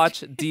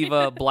Overwatch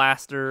Diva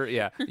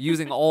Blaster,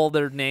 using all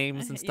their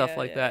names and stuff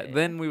like that.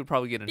 Then we would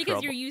probably get in trouble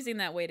because you're using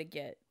that way to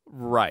get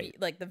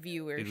like the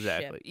viewership.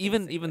 Exactly.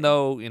 Even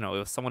though it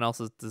was someone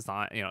else's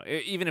design,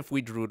 even if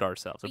we drew it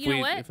ourselves,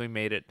 if we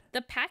made it.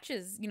 The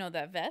patches,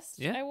 that vest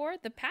I wore,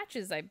 the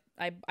patches I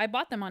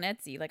bought them on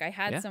Etsy. Like I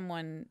had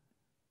someone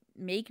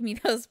make me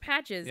those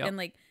patches, and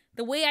like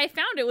the way I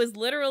found it was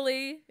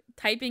literally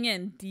typing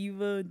in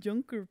Diva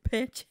Junker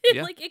patch.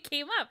 Like it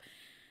came up.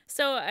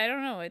 So I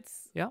don't know.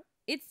 It's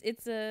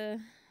a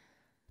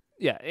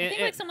I think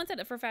like someone said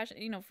it for fashion.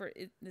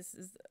 This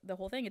is the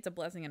whole thing. It's a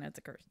blessing and it's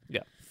a curse.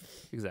 Yeah,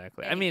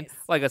 exactly. Anyways. I mean,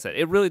 like I said,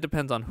 it really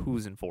depends on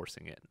who's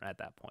enforcing it at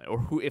that point, or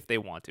who if they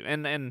want to.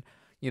 And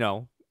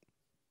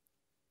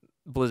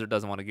Blizzard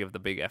doesn't want to give the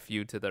big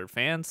FU to their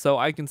fans, so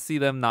I can see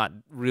them not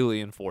really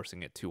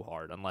enforcing it too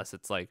hard unless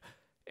it's like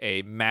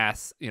a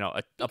mass,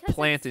 a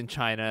plant in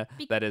China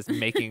that is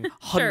making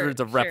hundreds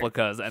of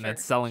replicas and then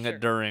selling it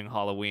during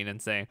Halloween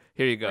and saying,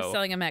 "Here you go." Or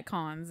selling them at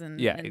cons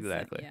and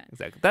exactly.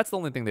 That's the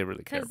only thing they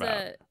really care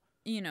about.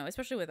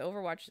 Especially with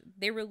Overwatch,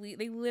 they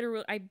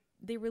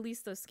release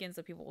those skins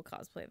so people will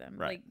cosplay them.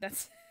 Right. Like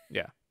that's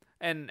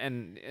And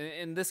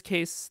in this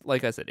case,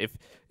 like I said,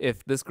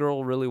 if this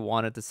girl really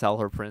wanted to sell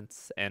her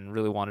prints and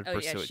really wanted to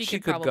pursue it, she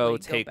could go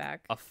take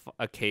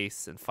a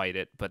case and fight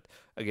it. But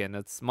again,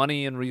 it's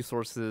money and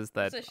resources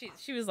that. So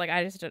she was like,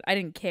 I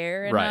didn't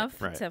care enough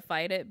to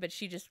fight it, but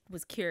she just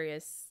was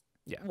curious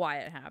why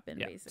it happened.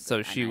 Basically, so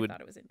I thought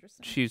it was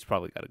interesting. She's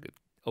probably got a good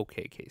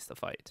case to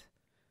fight.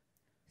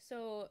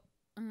 So,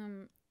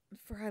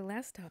 for our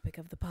last topic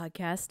of the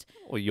podcast.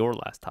 Well, your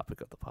last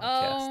topic of the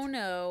podcast. Oh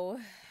no.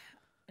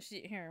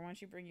 Here, why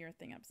don't you bring your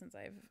thing up since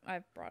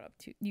I've brought up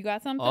two. You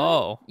got something?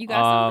 Oh, you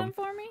got something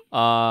for me?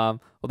 Well,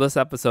 this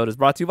episode is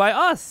brought to you by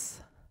us.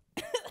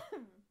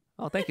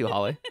 Oh, thank you,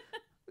 Holly.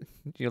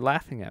 You're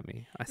laughing at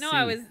me. I see.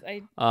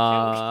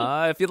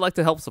 If you'd like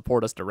to help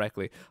support us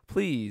directly,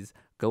 please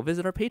go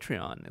visit our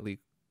Patreon.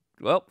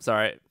 Well,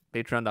 sorry.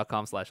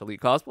 Patreon.com/elite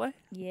cosplay.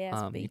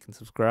 Yes, You can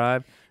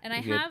subscribe. and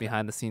You get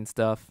behind the scenes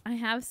stuff. I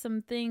have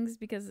some things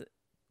because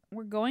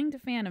we're going to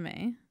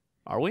Fanime.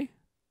 Are we?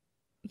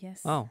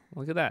 Yes. Oh,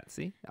 look at that.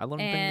 See? I learn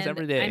things And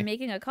every day. I'm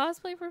making a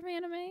cosplay for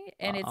Fanime,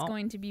 and it's Oh.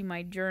 going to be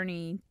my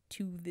journey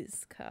to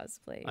this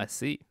cosplay. I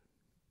see.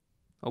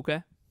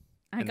 Okay.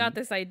 I got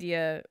this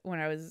idea when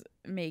I was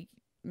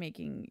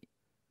making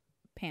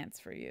pants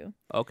for you,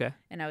 Okay.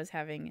 and I was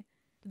having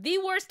the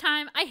worst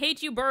time. I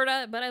hate you,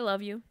 Berta, but I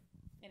love you.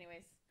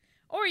 Anyways,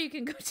 or you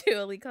can go to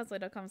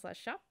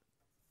elitecosplay.com/shop.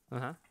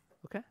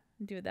 Okay.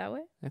 And do it that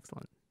way.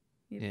 Excellent.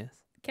 Yep. Yes.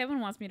 Kevin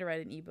wants me to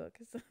write an ebook.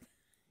 So.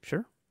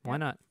 Sure. Why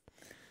not?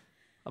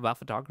 About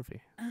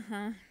photography.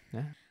 Yeah.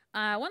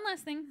 One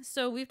last thing.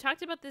 So we've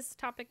talked about this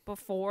topic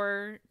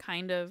before,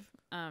 kind of.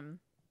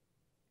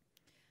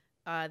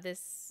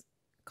 This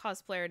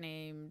cosplayer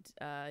named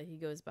he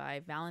goes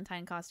by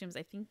Valentine Costumes.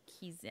 I think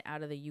he's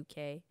out of the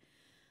UK.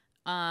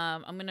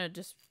 I'm gonna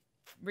just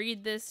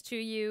read this to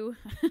you.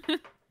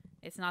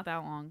 It's not that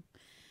long.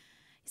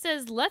 He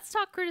says, "Let's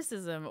talk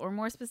criticism, or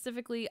more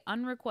specifically,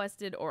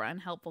 unrequested or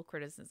unhelpful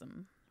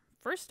criticism.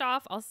 First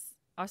off,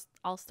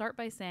 I'll start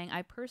by saying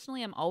I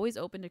personally am always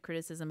open to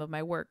criticism of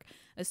my work,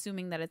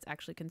 assuming that it's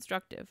actually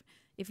constructive.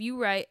 If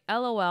you write,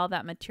 LOL,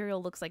 that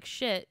material looks like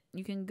shit,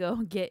 you can go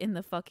get in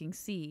the fucking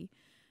sea.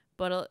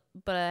 But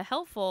a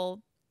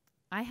helpful,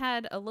 I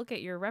had a look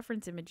at your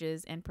reference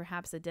images and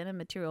perhaps a denim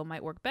material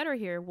might work better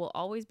here, will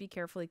always be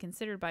carefully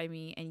considered by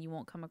me, and you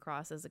won't come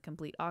across as a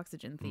complete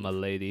oxygen thief. My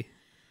lady.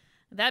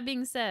 That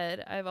being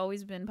said, I've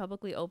always been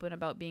publicly open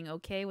about being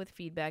okay with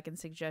feedback and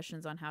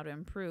suggestions on how to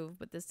improve,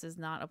 but this does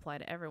not apply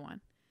to everyone.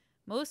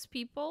 Most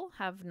people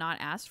have not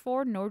asked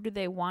for, nor do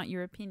they want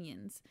your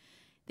opinions.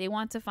 They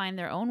want to find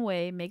their own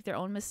way, make their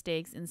own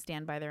mistakes, and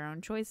stand by their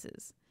own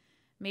choices.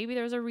 Maybe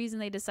there's a reason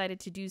they decided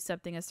to do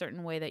something a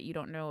certain way that you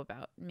don't know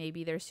about.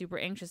 Maybe they're super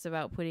anxious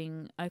about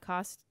putting a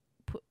costume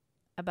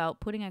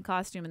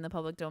in the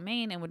public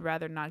domain and would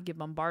rather not get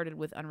bombarded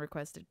with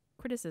unrequested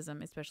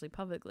criticism, especially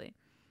publicly.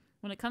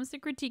 When it comes to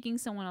critiquing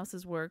someone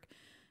else's work,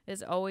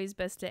 it's always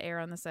best to err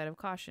on the side of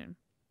caution.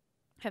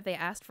 Have they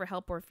asked for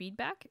help or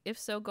feedback? If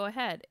so, go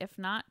ahead. If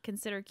not,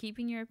 consider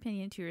keeping your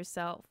opinion to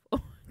yourself."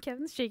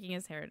 Kevin's shaking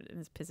his hair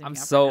and is pissing me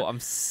off. I'm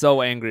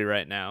so angry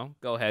right now.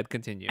 Go ahead,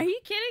 continue. Are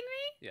you kidding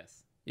me?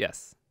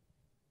 Yes.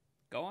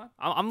 Go on.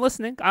 I'm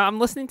listening. I'm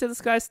listening to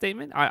this guy's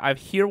statement. I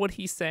hear what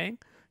he's saying.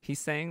 He's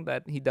saying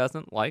that he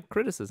doesn't like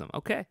criticism.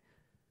 Okay.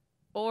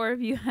 Or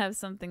if you have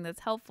something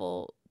that's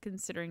helpful,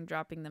 considering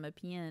dropping them a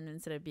PN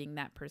instead of being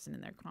that person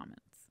in their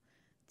comments.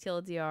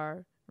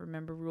 TLDR,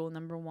 remember rule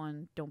number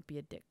 1, don't be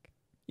a dick.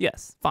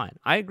 Yes, fine.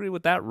 I agree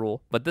with that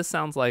rule, but this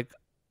sounds like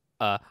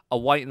a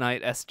white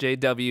knight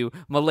SJW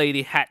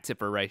milady hat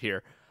tipper right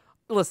here.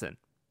 Listen,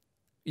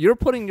 you're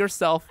putting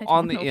yourself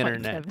on the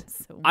internet.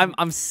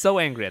 I'm so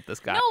angry at this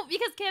guy. No,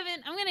 because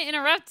Kevin, I'm going to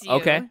interrupt you.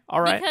 Okay,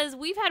 all right. Because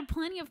we've had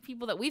plenty of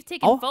people that we've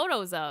taken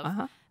photos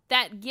of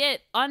that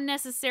get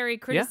unnecessary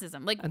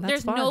criticism. Like,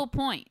 there's no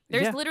point.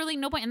 There's literally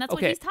no point, and that's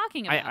what he's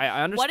talking about.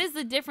 I understand. What is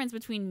the difference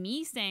between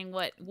me saying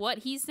what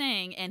he's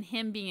saying and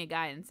him being a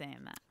guy and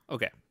saying that?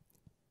 Okay.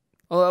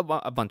 Well,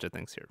 a bunch of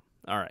things here.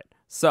 All right.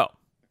 So,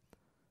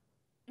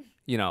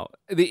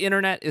 the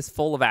internet is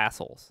full of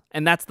assholes,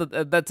 and that's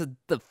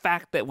the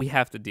fact that we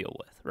have to deal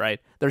with, right?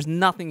 There's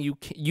nothing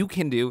you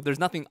can do. There's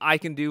nothing I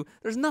can do.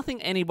 There's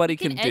nothing anybody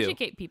can do.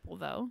 Educate people,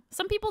 though.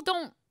 Some people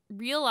don't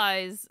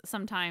realize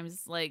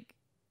sometimes, like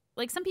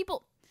some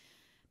people.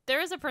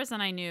 There is a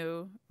person I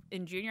knew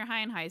in junior high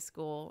and high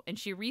school, and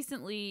she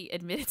recently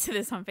admitted to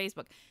this on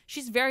Facebook.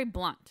 She's very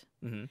blunt,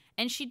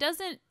 and she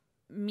doesn't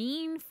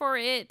mean for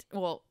it.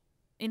 Well,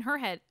 in her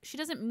head, she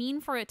doesn't mean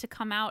for it to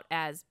come out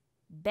as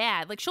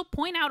bad. Like, she'll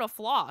point out a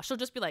flaw. She'll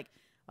just be like,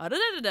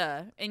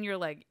 da-da-da-da-da. And you're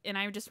like, and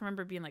I just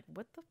remember being like,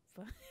 what the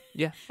fuck?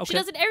 Yeah. Okay. She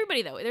does it to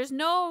everybody, though.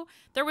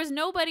 There was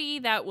nobody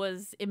that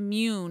was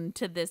immune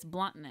to this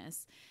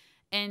bluntness.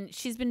 And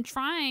she's been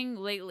trying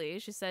lately,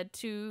 she said,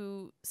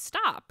 to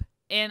stop.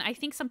 And I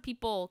think some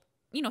people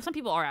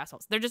are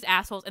assholes. They're just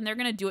assholes, and they're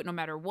going to do it no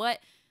matter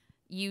what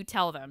you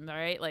tell them, all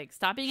right? Like,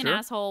 stop being an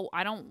asshole.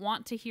 I don't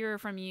want to hear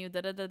from you.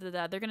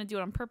 Da-da-da-da-da. They're going to do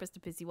it on purpose to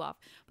piss you off.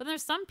 But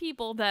there's some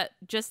people that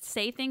just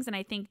say things and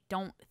I think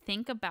don't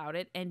think about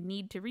it and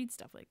need to read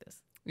stuff like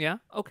this. Yeah.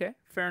 Okay.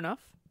 Fair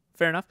enough.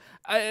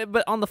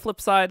 But on the flip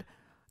side,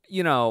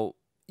 you're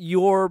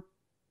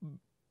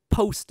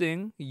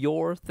posting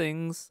your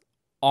things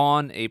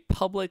on a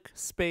public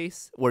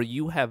space where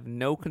you have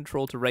no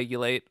control to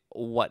regulate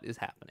what is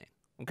happening.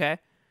 Okay?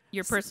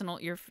 Your personal,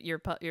 your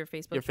Facebook your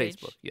page?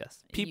 Facebook,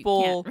 yes. People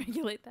you can't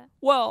regulate that.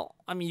 Well,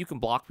 I mean, you can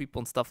block people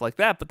and stuff like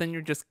that, but then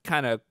you're just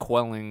kind of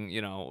quelling,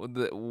 you're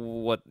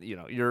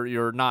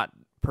not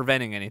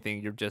preventing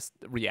anything. You're just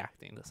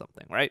reacting to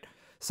something, right?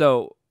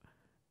 So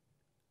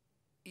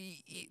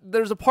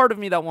there's a part of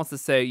me that wants to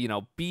say,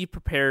 be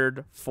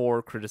prepared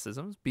for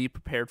criticisms, be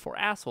prepared for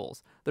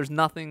assholes. There's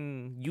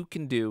nothing you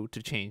can do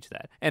to change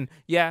that. And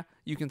yeah,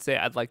 you can say,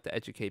 I'd like to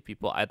educate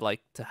people, I'd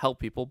like to help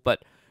people,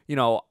 but you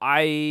know,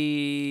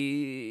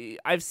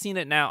 I've seen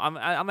it now.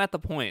 I'm at the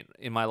point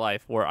in my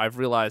life where I've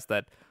realized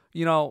that,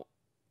 you know,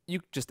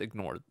 you just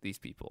ignore these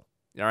people.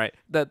 All right.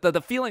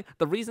 The feeling,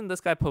 the reason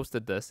this guy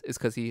posted this is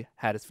because he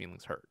had his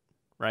feelings hurt,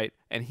 right?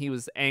 And he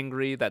was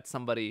angry that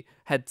somebody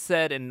had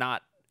said and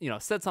not, you know,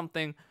 said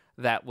something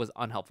that was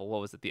unhelpful.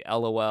 What was it? The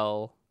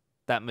LOL,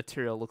 that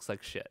material looks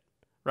like shit,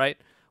 right?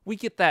 We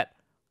get that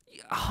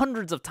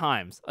hundreds of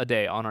times a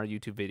day on our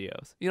YouTube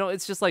videos. You know,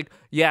 it's just like,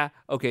 yeah,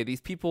 okay, these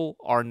people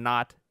are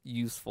not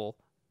useful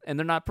and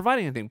they're not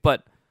providing anything.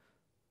 But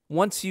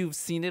once you've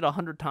seen it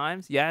 100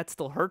 times, yeah, it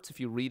still hurts if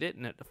you read it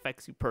and it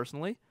affects you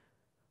personally.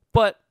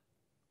 But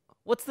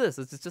what's this?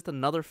 It's just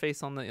another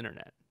face on the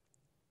internet.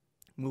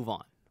 Move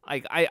on.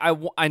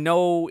 I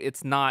know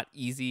it's not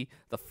easy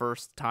the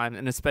first time,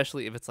 and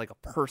especially if it's like a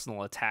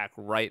personal attack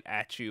right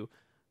at you,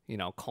 you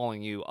know,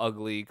 calling you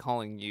ugly,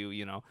 calling you,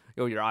 you know,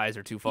 oh, your eyes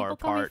are too far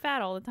People apart. call me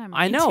fat all the time on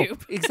I know,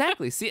 YouTube.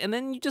 exactly. See, and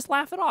then you just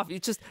laugh it off.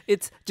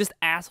 It's just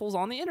assholes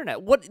on the internet.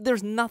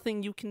 There's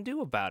nothing you can do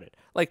about it.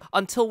 Like,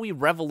 until we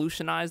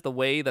revolutionize the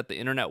way that the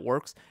internet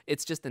works,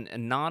 it's just an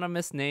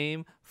anonymous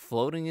name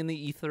floating in the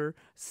ether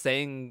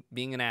saying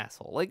being an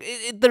asshole. Like,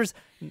 there's.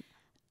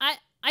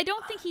 I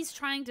don't think he's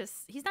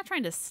not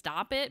trying to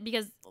stop it,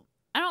 because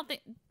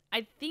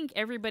I think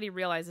everybody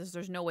realizes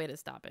there's no way to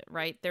stop it,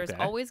 right? There's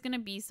always going to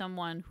be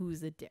someone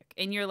who's a dick.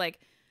 And you're like,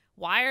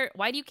 why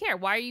do you care?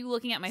 Why are you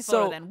looking at my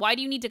photo then? Why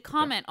do you need to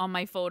comment on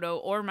my photo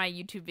or my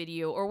YouTube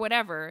video or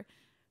whatever?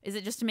 Is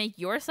it just to make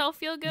yourself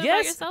feel good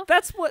about yourself?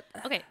 That's what.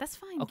 Okay, that's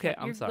fine. Okay,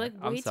 You're I'm sorry. Like,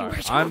 I'm way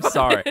sorry. Too I'm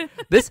sorry.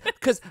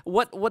 Because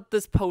what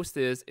this post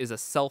is a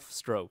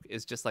self-stroke.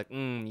 Is just like,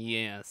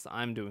 yes,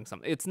 I'm doing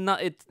something. It's not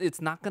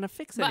gonna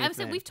fix anything. But I'm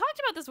saying we've talked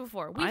about this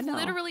before. We've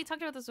literally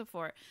talked about this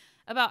before,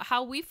 about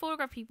how we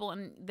photograph people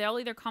and they'll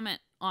either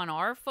comment on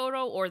our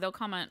photo or they'll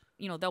comment.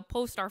 You know, they'll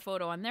post our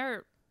photo on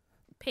their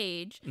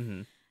page,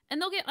 and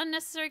they'll get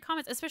unnecessary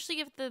comments, especially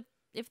if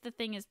the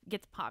thing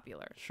gets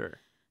popular. Sure.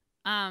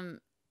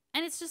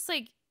 And it's just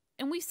like,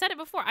 and we've said it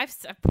before. I've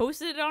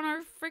posted it on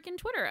our freaking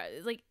Twitter.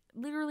 Like,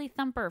 literally,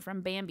 Thumper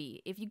from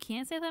Bambi. If you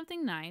can't say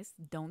something nice,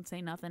 don't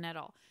say nothing at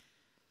all.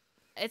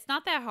 It's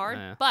not that hard.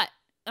 But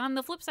on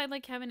the flip side,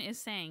 like Kevin is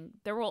saying,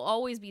 there will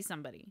always be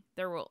somebody.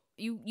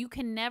 You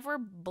can never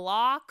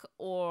block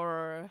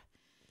or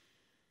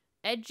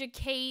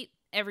educate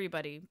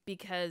everybody,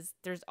 because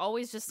there's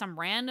always just some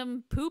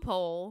random poop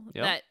hole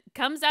that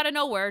comes out of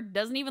nowhere,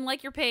 doesn't even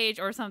like your page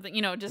or something,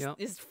 you know, just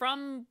is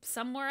from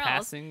somewhere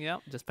else.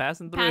 Just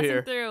passing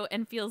through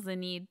and feels the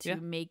need to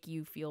make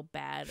you feel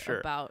bad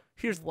about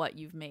what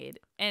you've made.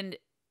 And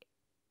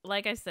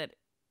like I said,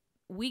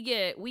 we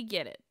get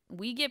it.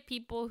 We get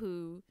people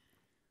who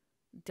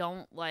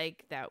don't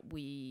like that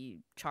we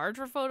charge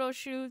for photo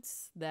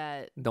shoots,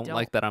 that don't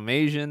like that I'm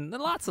Asian.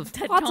 Lots of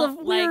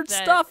like weird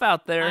stuff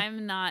out there.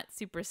 I'm not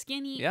super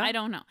skinny. I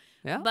don't know.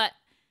 Yeah. But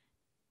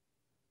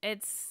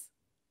it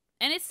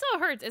still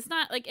hurts. It's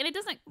not like, and it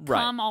doesn't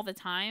come all the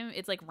time.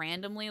 It's like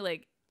randomly.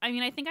 Like, I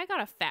mean, I think I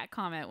got a fat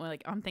comment when,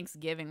 like, on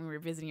Thanksgiving when we were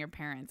visiting your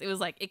parents. It was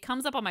like, it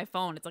comes up on my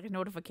phone. It's like a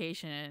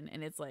notification,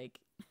 and it's like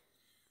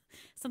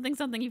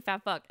something you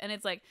fat fuck, and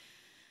it's like,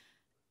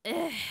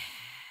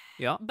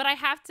 yeah. But I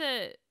have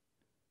to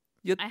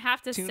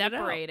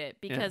separate it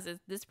because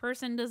this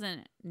person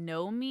doesn't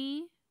know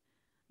me.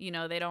 You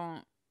know, they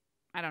don't.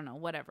 I don't know.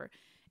 Whatever.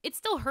 It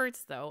still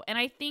hurts though, and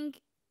I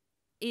think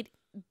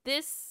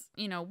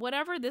you know,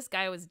 whatever this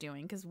guy was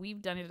doing, because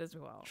we've done it as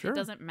well. Sure. It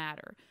doesn't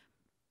matter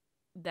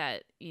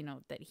that, you know,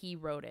 that he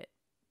wrote it,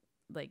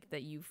 like,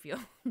 that you feel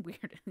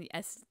weird, the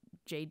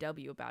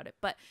SJW about it.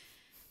 But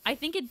I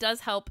think it does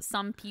help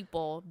some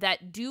people that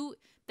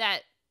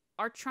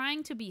are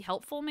trying to be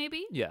helpful,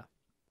 maybe. Yeah.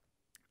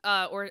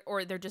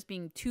 Or they're just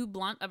being too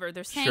blunt, or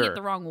they're saying it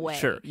the wrong way.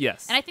 Sure.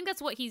 Yes. And I think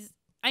that's what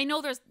I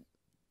know there's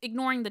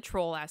ignoring the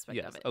troll aspect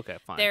of it. Okay.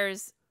 Fine.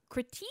 There's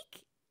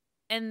critique,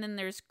 and then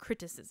there's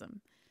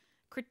criticism.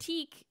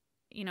 Critique,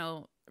 you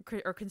know,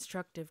 or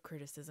constructive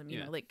criticism.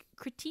 You know, like,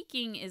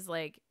 critiquing is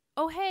like,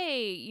 oh,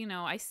 hey, you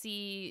know, I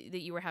see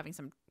that you were having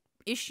some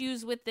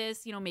issues with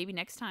this. You know, maybe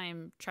next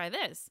time try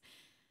this.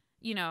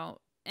 You know,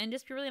 and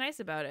just be really nice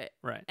about it.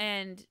 Right.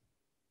 And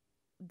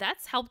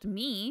that's helped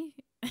me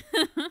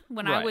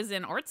when I was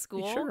in art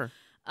school. Sure.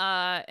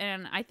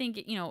 And I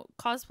think, you know,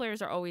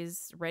 cosplayers are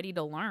always ready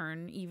to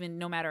learn, even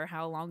no matter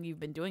how long you've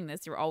been doing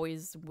this. You're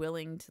always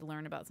willing to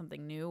learn about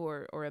something new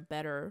or a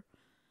better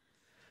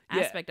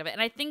aspect of it.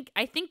 And I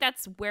think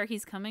that's where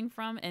he's coming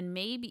from. And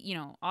maybe, you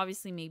know,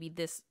 obviously maybe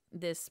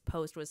this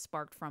post was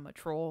sparked from a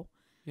troll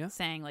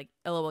saying, like,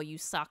 LOL, you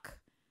suck.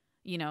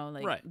 You know,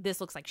 like, this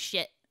looks like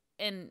shit.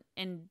 And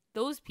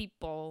those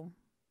people,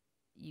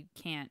 you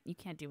can't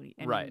do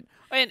anything. Right.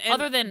 And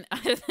other than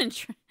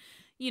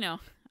you know,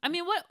 I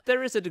mean, what?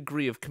 There is a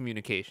degree of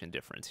communication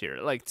difference here.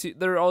 Like,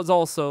 there is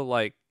also,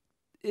 like,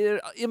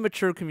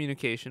 immature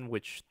communication,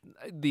 which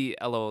the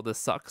LOL, this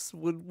sucks,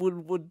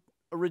 would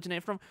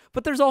originate from.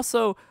 But there's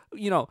also,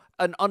 you know,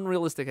 an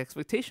unrealistic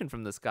expectation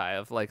from this guy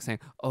of, like, saying,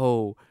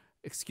 oh,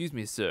 excuse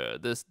me, sir,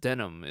 this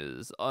denim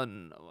is I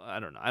don't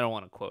know. I don't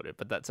want to quote it,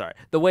 but that's sorry.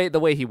 The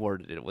way he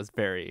worded it was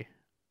very.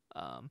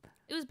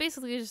 It was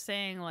basically just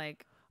saying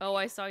like, "Oh,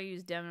 I saw you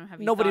use denim. Have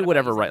you Nobody thought would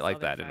about ever using write this like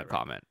other that in a fabric?"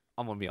 comment.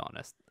 I'm gonna be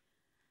honest.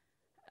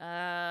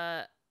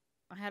 I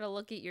had to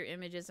look at your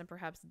images, and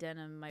perhaps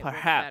denim might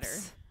Perhaps. work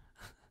better.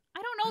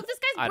 I don't know. This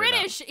I guy's don't know.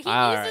 British. He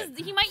All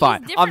uses. He might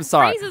Fine. use different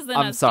phrases than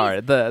us. I'm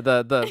sorry.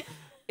 Jeez. The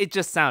it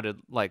just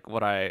sounded like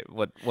what I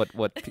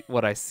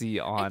see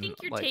on. I think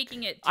you're like,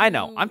 taking it. I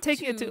know. I'm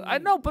taking it too. I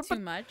know, but too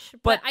much.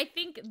 but I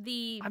think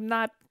the. I'm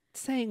not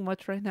saying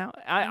much right now.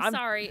 I'm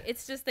sorry.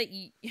 It's just that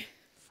you.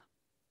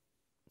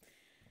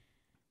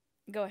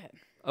 Go ahead.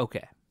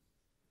 Okay.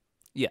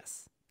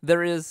 Yes,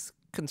 there is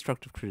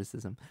constructive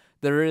criticism.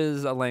 There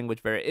is a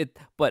language barrier.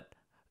 But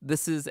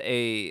this is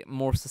a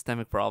more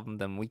systemic problem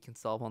than we can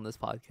solve on this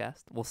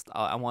podcast.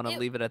 I want to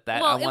leave it at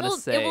that. Well, I want to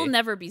say it will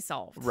never be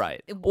solved.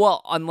 Right.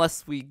 Well,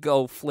 unless we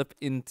go flip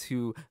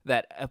into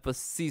that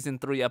season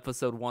 3,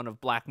 episode 1 of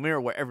Black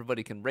Mirror, where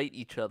everybody can rate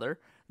each other.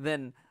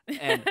 Then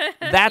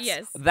that's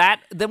yes.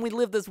 Then we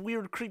live this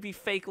weird, creepy,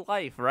 fake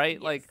life, right?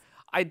 Yes. Like.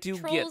 I do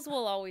Trolls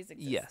will always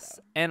exist. Yes,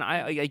 though. and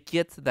I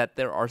get that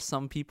there are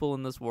some people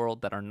in this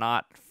world that are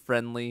not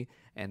friendly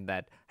and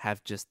that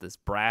have just this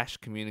brash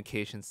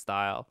communication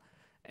style,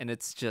 and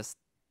it's just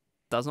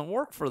doesn't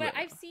work for them.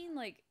 But I've seen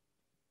like.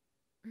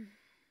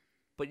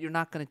 But you're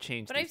not going to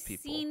change But these I've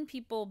people. seen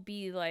people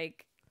be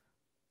like,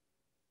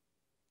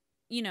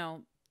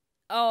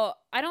 oh,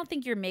 I don't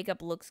think your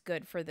makeup looks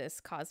good for this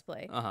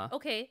cosplay.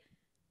 Okay,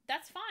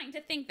 that's fine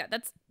to think that.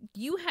 That's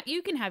you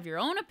can have your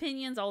own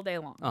opinions all day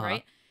long,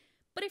 right?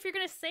 But if you're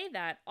gonna say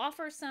that,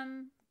 offer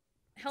some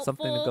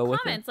helpful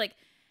comments, like,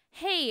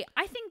 "Hey,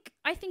 I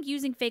think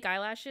using fake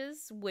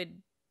eyelashes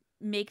would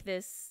make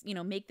this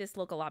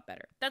look a lot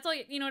better." That's all.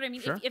 You know what I mean?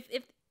 Sure. If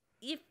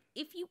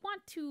you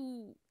want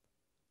to,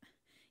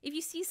 if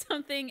you see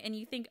something and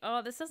you think,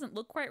 "Oh, this doesn't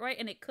look quite right,"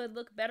 and it could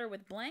look better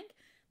with blank,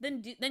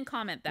 then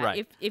comment that.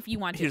 Right. If you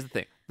want to. Here's the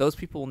thing: those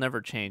people will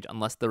never change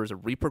unless there is a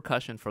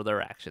repercussion for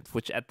their actions.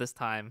 Which at this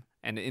time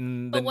and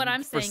in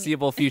the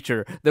foreseeable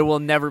future, there will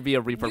never be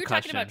a repercussion.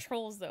 You're talking about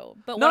trolls, though.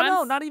 But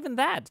no, not even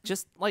that.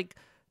 Just like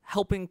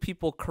helping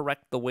people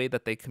correct the way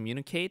that they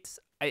communicate.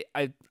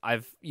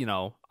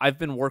 I've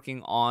been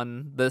working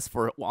on this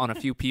on a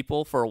few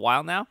people for a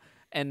while now,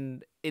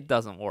 and it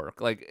doesn't work.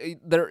 Like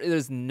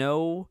there's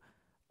no.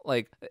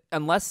 Like,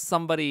 unless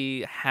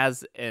somebody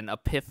has an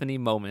epiphany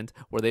moment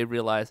where they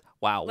realize,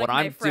 wow, like what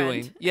I'm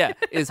doing,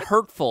 is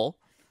hurtful,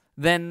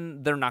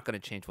 then they're not going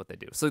to change what they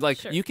do. So, like,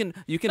 sure. you can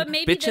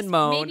bitch and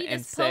moan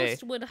and say,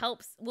 post would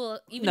help. Well,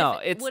 even no,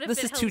 if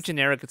this is too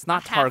generic. It's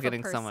not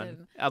targeting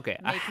someone. Okay,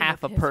 a make an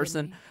half a epiphany.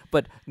 person,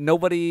 but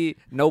nobody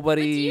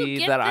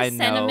that I know.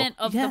 Sentiment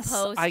of yes, the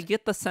post? I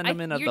get the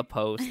sentiment of the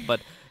post, but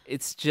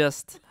it's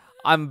just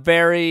I'm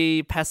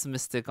very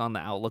pessimistic on the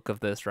outlook of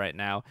this right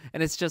now,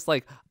 and it's just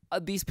like.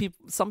 These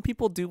people, some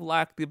people do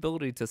lack the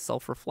ability to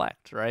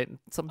self-reflect, right?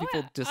 Some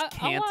people just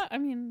can't. I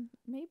mean,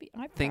 maybe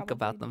I think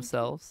about do.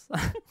 themselves.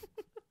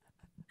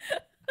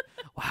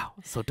 Wow,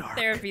 so dark.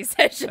 Therapy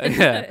session.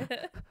 Yeah.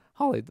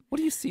 Holly, what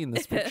do you see in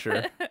this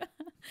picture?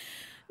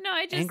 No,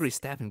 I just angry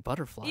stabbing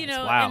butterflies.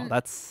 know, Wow,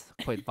 that's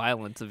quite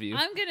violent of you.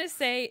 I'm gonna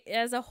say,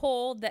 as a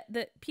whole, that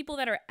the people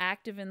that are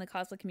active in the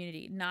cosplay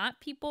community,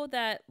 not people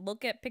that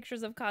look at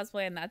pictures of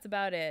cosplay and that's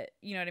about it.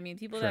 You know what I mean?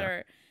 People that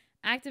are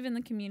active in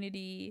the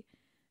community.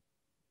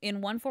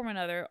 In one form or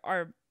another,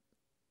 are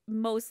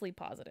mostly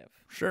positive.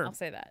 Sure. I'll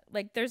say that.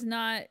 Like, there's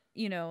not,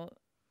 a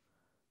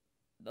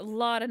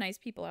lot of nice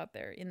people out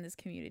there in this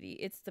community.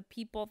 It's the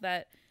people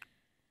that,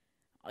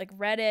 like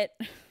Reddit,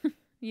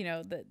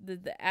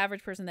 the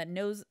average person that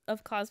knows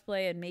of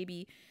cosplay and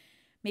maybe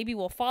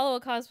will follow a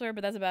cosplayer,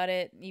 but that's about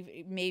it.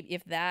 Maybe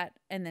if that,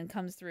 and then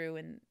comes through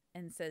and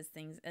says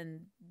things.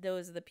 And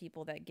those are the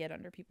people that get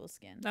under people's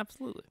skin.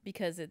 Absolutely.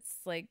 Because it's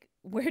like,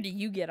 where do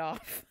you get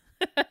off?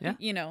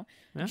 Yeah.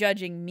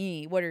 Judging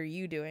me. What are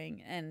you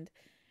doing? And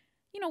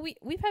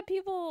we've had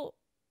people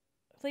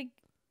like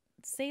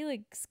say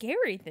like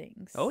scary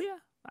things. Oh yeah,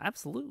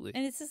 absolutely.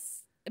 And it's just,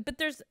 but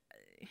there's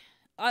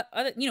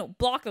other,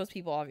 block those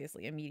people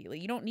obviously immediately.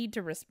 You don't need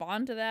to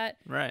respond to that.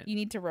 Right. You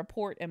need to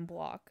report and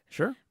block.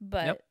 Sure.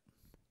 But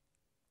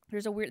there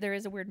is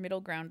a weird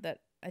middle ground that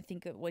I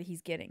think what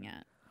he's getting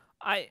at.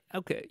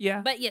 Okay. Yeah.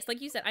 But yes, like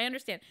you said, I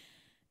understand.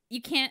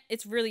 You can't.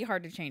 It's really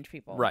hard to change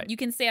people. Right. You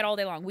can say it all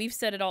day long. We've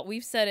said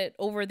it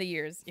over the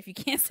years. If you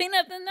can't say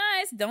nothing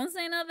nice, don't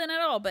say nothing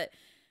at all. But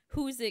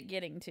who's it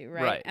getting to?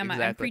 Right.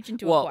 Exactly. I'm preaching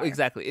to a choir.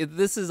 Exactly.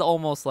 This is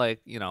almost like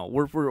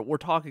we're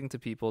talking to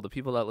people. The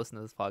people that listen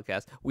to this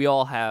podcast, we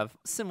all have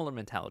similar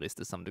mentalities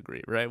to some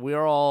degree, right? We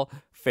are all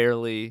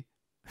fairly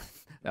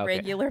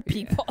regular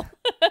people.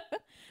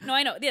 No,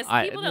 I know. Yes,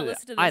 people that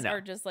listen to this are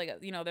just like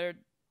they're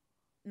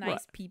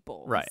nice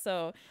people. Right.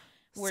 So.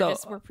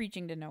 We're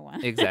preaching to no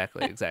one.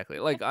 Exactly.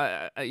 Like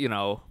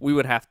we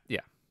would have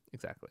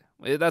exactly.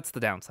 That's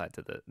the downside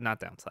to not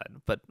downside,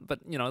 but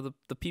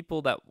the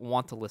people that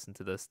want to listen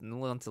to this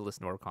and want to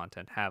listen to our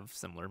content have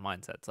similar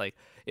mindsets. Like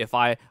if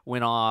I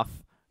went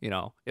off,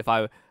 if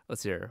I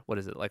let's see here, what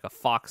is it, like a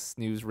Fox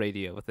News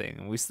radio thing,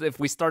 and if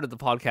we started the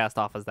podcast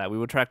off as that, we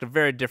would attract a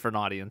very different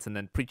audience, and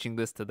then preaching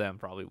this to them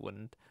probably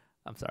wouldn't.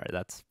 I'm sorry,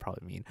 that's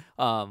probably mean.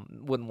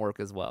 Wouldn't work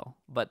as well.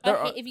 But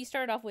if you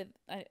started off with,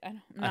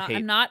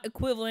 I'm not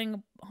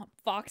equivaling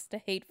Fox to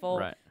hateful,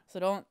 right. So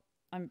don't.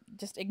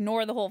 Just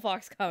ignore the whole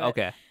Fox comment.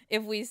 Okay.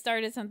 If we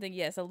started something,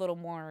 yes, a little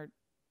more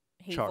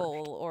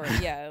hateful, or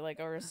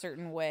or a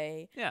certain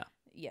way. Yeah.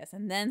 Yes,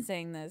 and then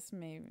saying this,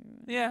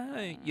 maybe.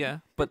 Yeah.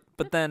 But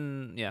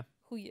then, yeah.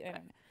 I don't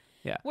know.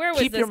 Yeah. Where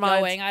was this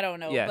going? I don't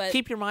know. Yeah. But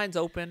Keep your minds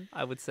open,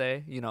 I would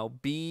say.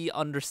 Be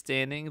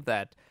understanding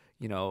that,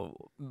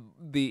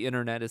 the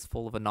internet is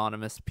full of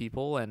anonymous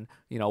people, and,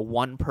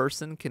 one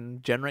person can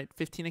generate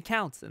 15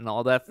 accounts, and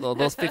all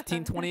those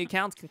 15, 20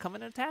 accounts can come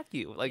and attack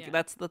you.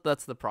 That's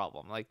the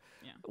problem.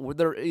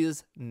 There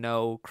is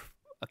no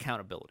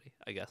accountability,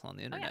 I guess, on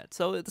the internet.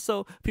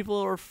 So people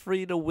are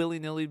free to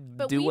willy-nilly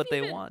do what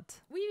they want.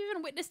 We've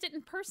even witnessed it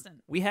in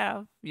person. We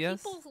have,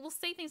 yes. People will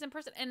say things in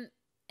person,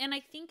 and I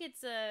think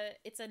it's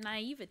a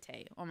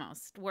naivete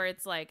almost, where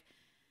it's like,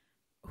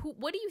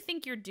 what do you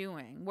think you're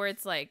doing? Where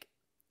it's like,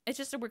 it's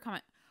just a weird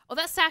comment. Oh,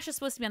 that sash is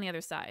supposed to be on the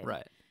other side.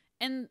 Right.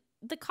 And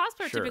the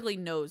cosplayer typically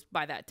knows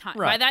by that time.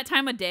 Right. By that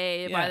time of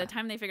day, by the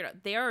time they figure it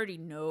out, they already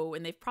know,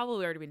 and they've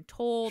probably already been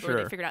told, or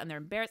they figured out and they're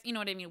embarrassed. You know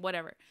what I mean?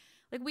 Whatever.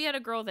 Like, we had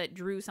a girl that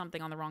drew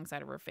something on the wrong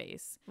side of her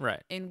face.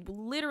 Right. And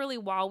literally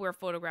while we're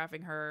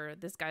photographing her,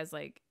 this guy's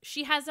like,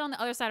 she has it on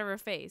the other side of her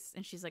face.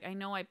 And she's like, I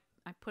know I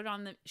put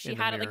on the, she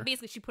had it, like,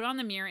 basically she put on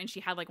the mirror, and she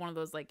had like one of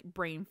those like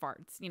brain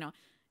farts.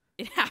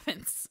 It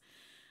happens.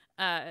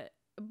 But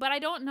I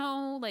don't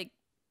know, like,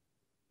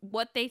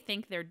 what they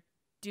think they're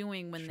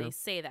doing when they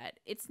say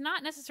that. It's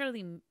not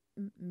necessarily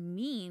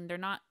mean. They're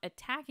not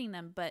attacking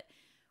them, but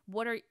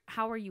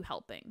how are you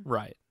helping?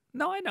 Right.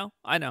 No, I know.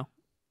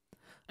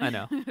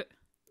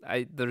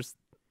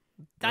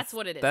 That's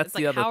what it is. That's it's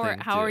the like, other thing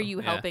how too. are you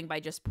helping by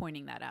just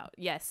pointing that out?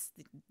 Yes,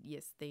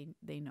 they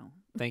know.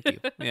 Thank you.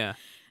 Yeah.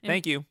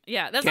 Thank you.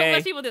 Yeah, that's what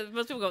most people do.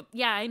 Most people go,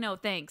 yeah, I know,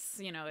 thanks.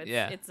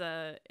 It's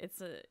a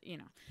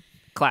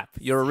Clap.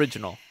 You're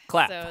original.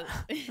 Clap. So,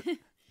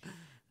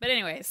 but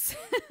anyways,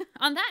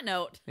 on that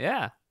note,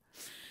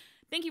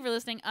 thank you for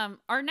listening.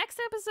 Our next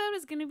episode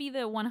is going to be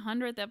the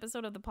 100th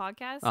episode of the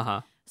podcast.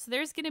 So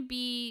it's going to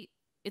be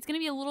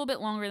a little bit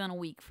longer than a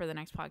week for the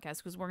next podcast,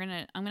 because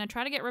I'm gonna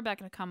try to get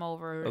Rebecca to come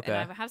over. Okay.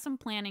 And I have some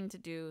planning to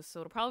do, so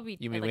it'll probably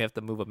be. You mean we have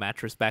to move a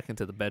mattress back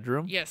into the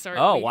bedroom? Yes. We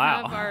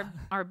wow. have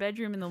our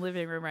bedroom in the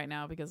living room right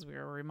now, because we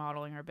are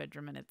remodeling our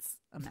bedroom, and it's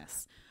a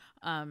mess.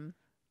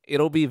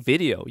 It'll be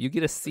video. You get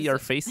to see our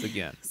face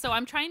again. So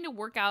I'm trying to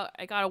work out.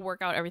 I gotta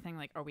work out everything.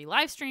 Like, are we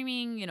live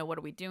streaming? What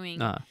are we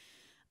doing?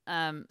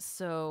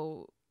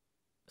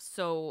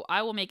 So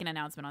I will make an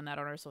announcement on that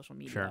on our social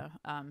media.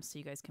 So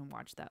you guys can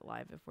watch that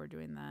live if we're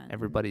doing that.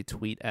 Everybody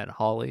tweet at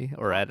Holly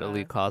or at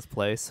Elite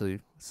Cosplay.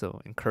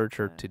 So encourage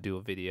her to do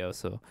a video.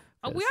 So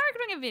we are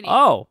doing a video.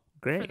 Oh,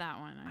 great. For that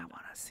one. I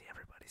want to see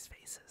everybody's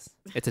faces.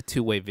 It's a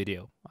two-way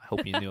video. I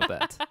hope you knew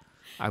that.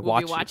 We'll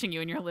be watching you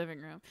in your living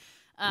room.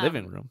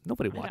 Living room?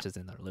 Nobody watches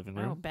in their living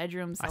room.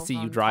 Bedroom, cell I see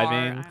phone, you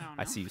driving. car,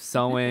 I see you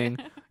sewing.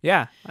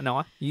 Yeah, I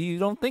know. You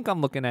don't think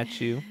I'm looking at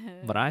you,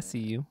 but I see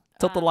you.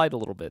 Tilt the light a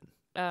little bit.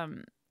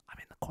 I'm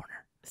in the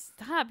corner.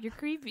 Stop, you're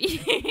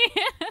creepy.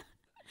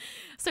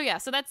 So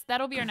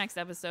that'll be our next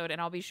episode,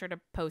 and I'll be sure to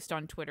post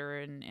on Twitter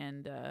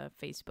and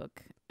Facebook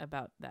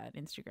about that.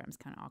 Instagram's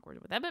kind of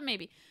awkward with that, but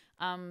maybe.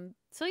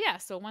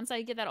 So once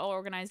I get that all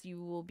organized,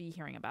 you will be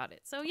hearing about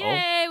it. So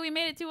yay, we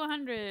made it to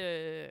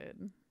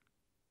 100.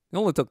 It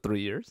only took 3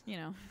 years.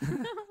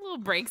 Little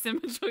breaks in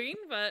between,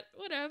 but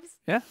whatevs.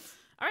 Yeah.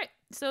 All right.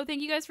 So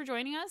thank you guys for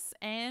joining us,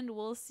 and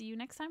we'll see you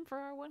next time for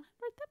our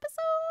 100th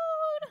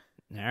episode.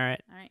 All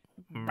right.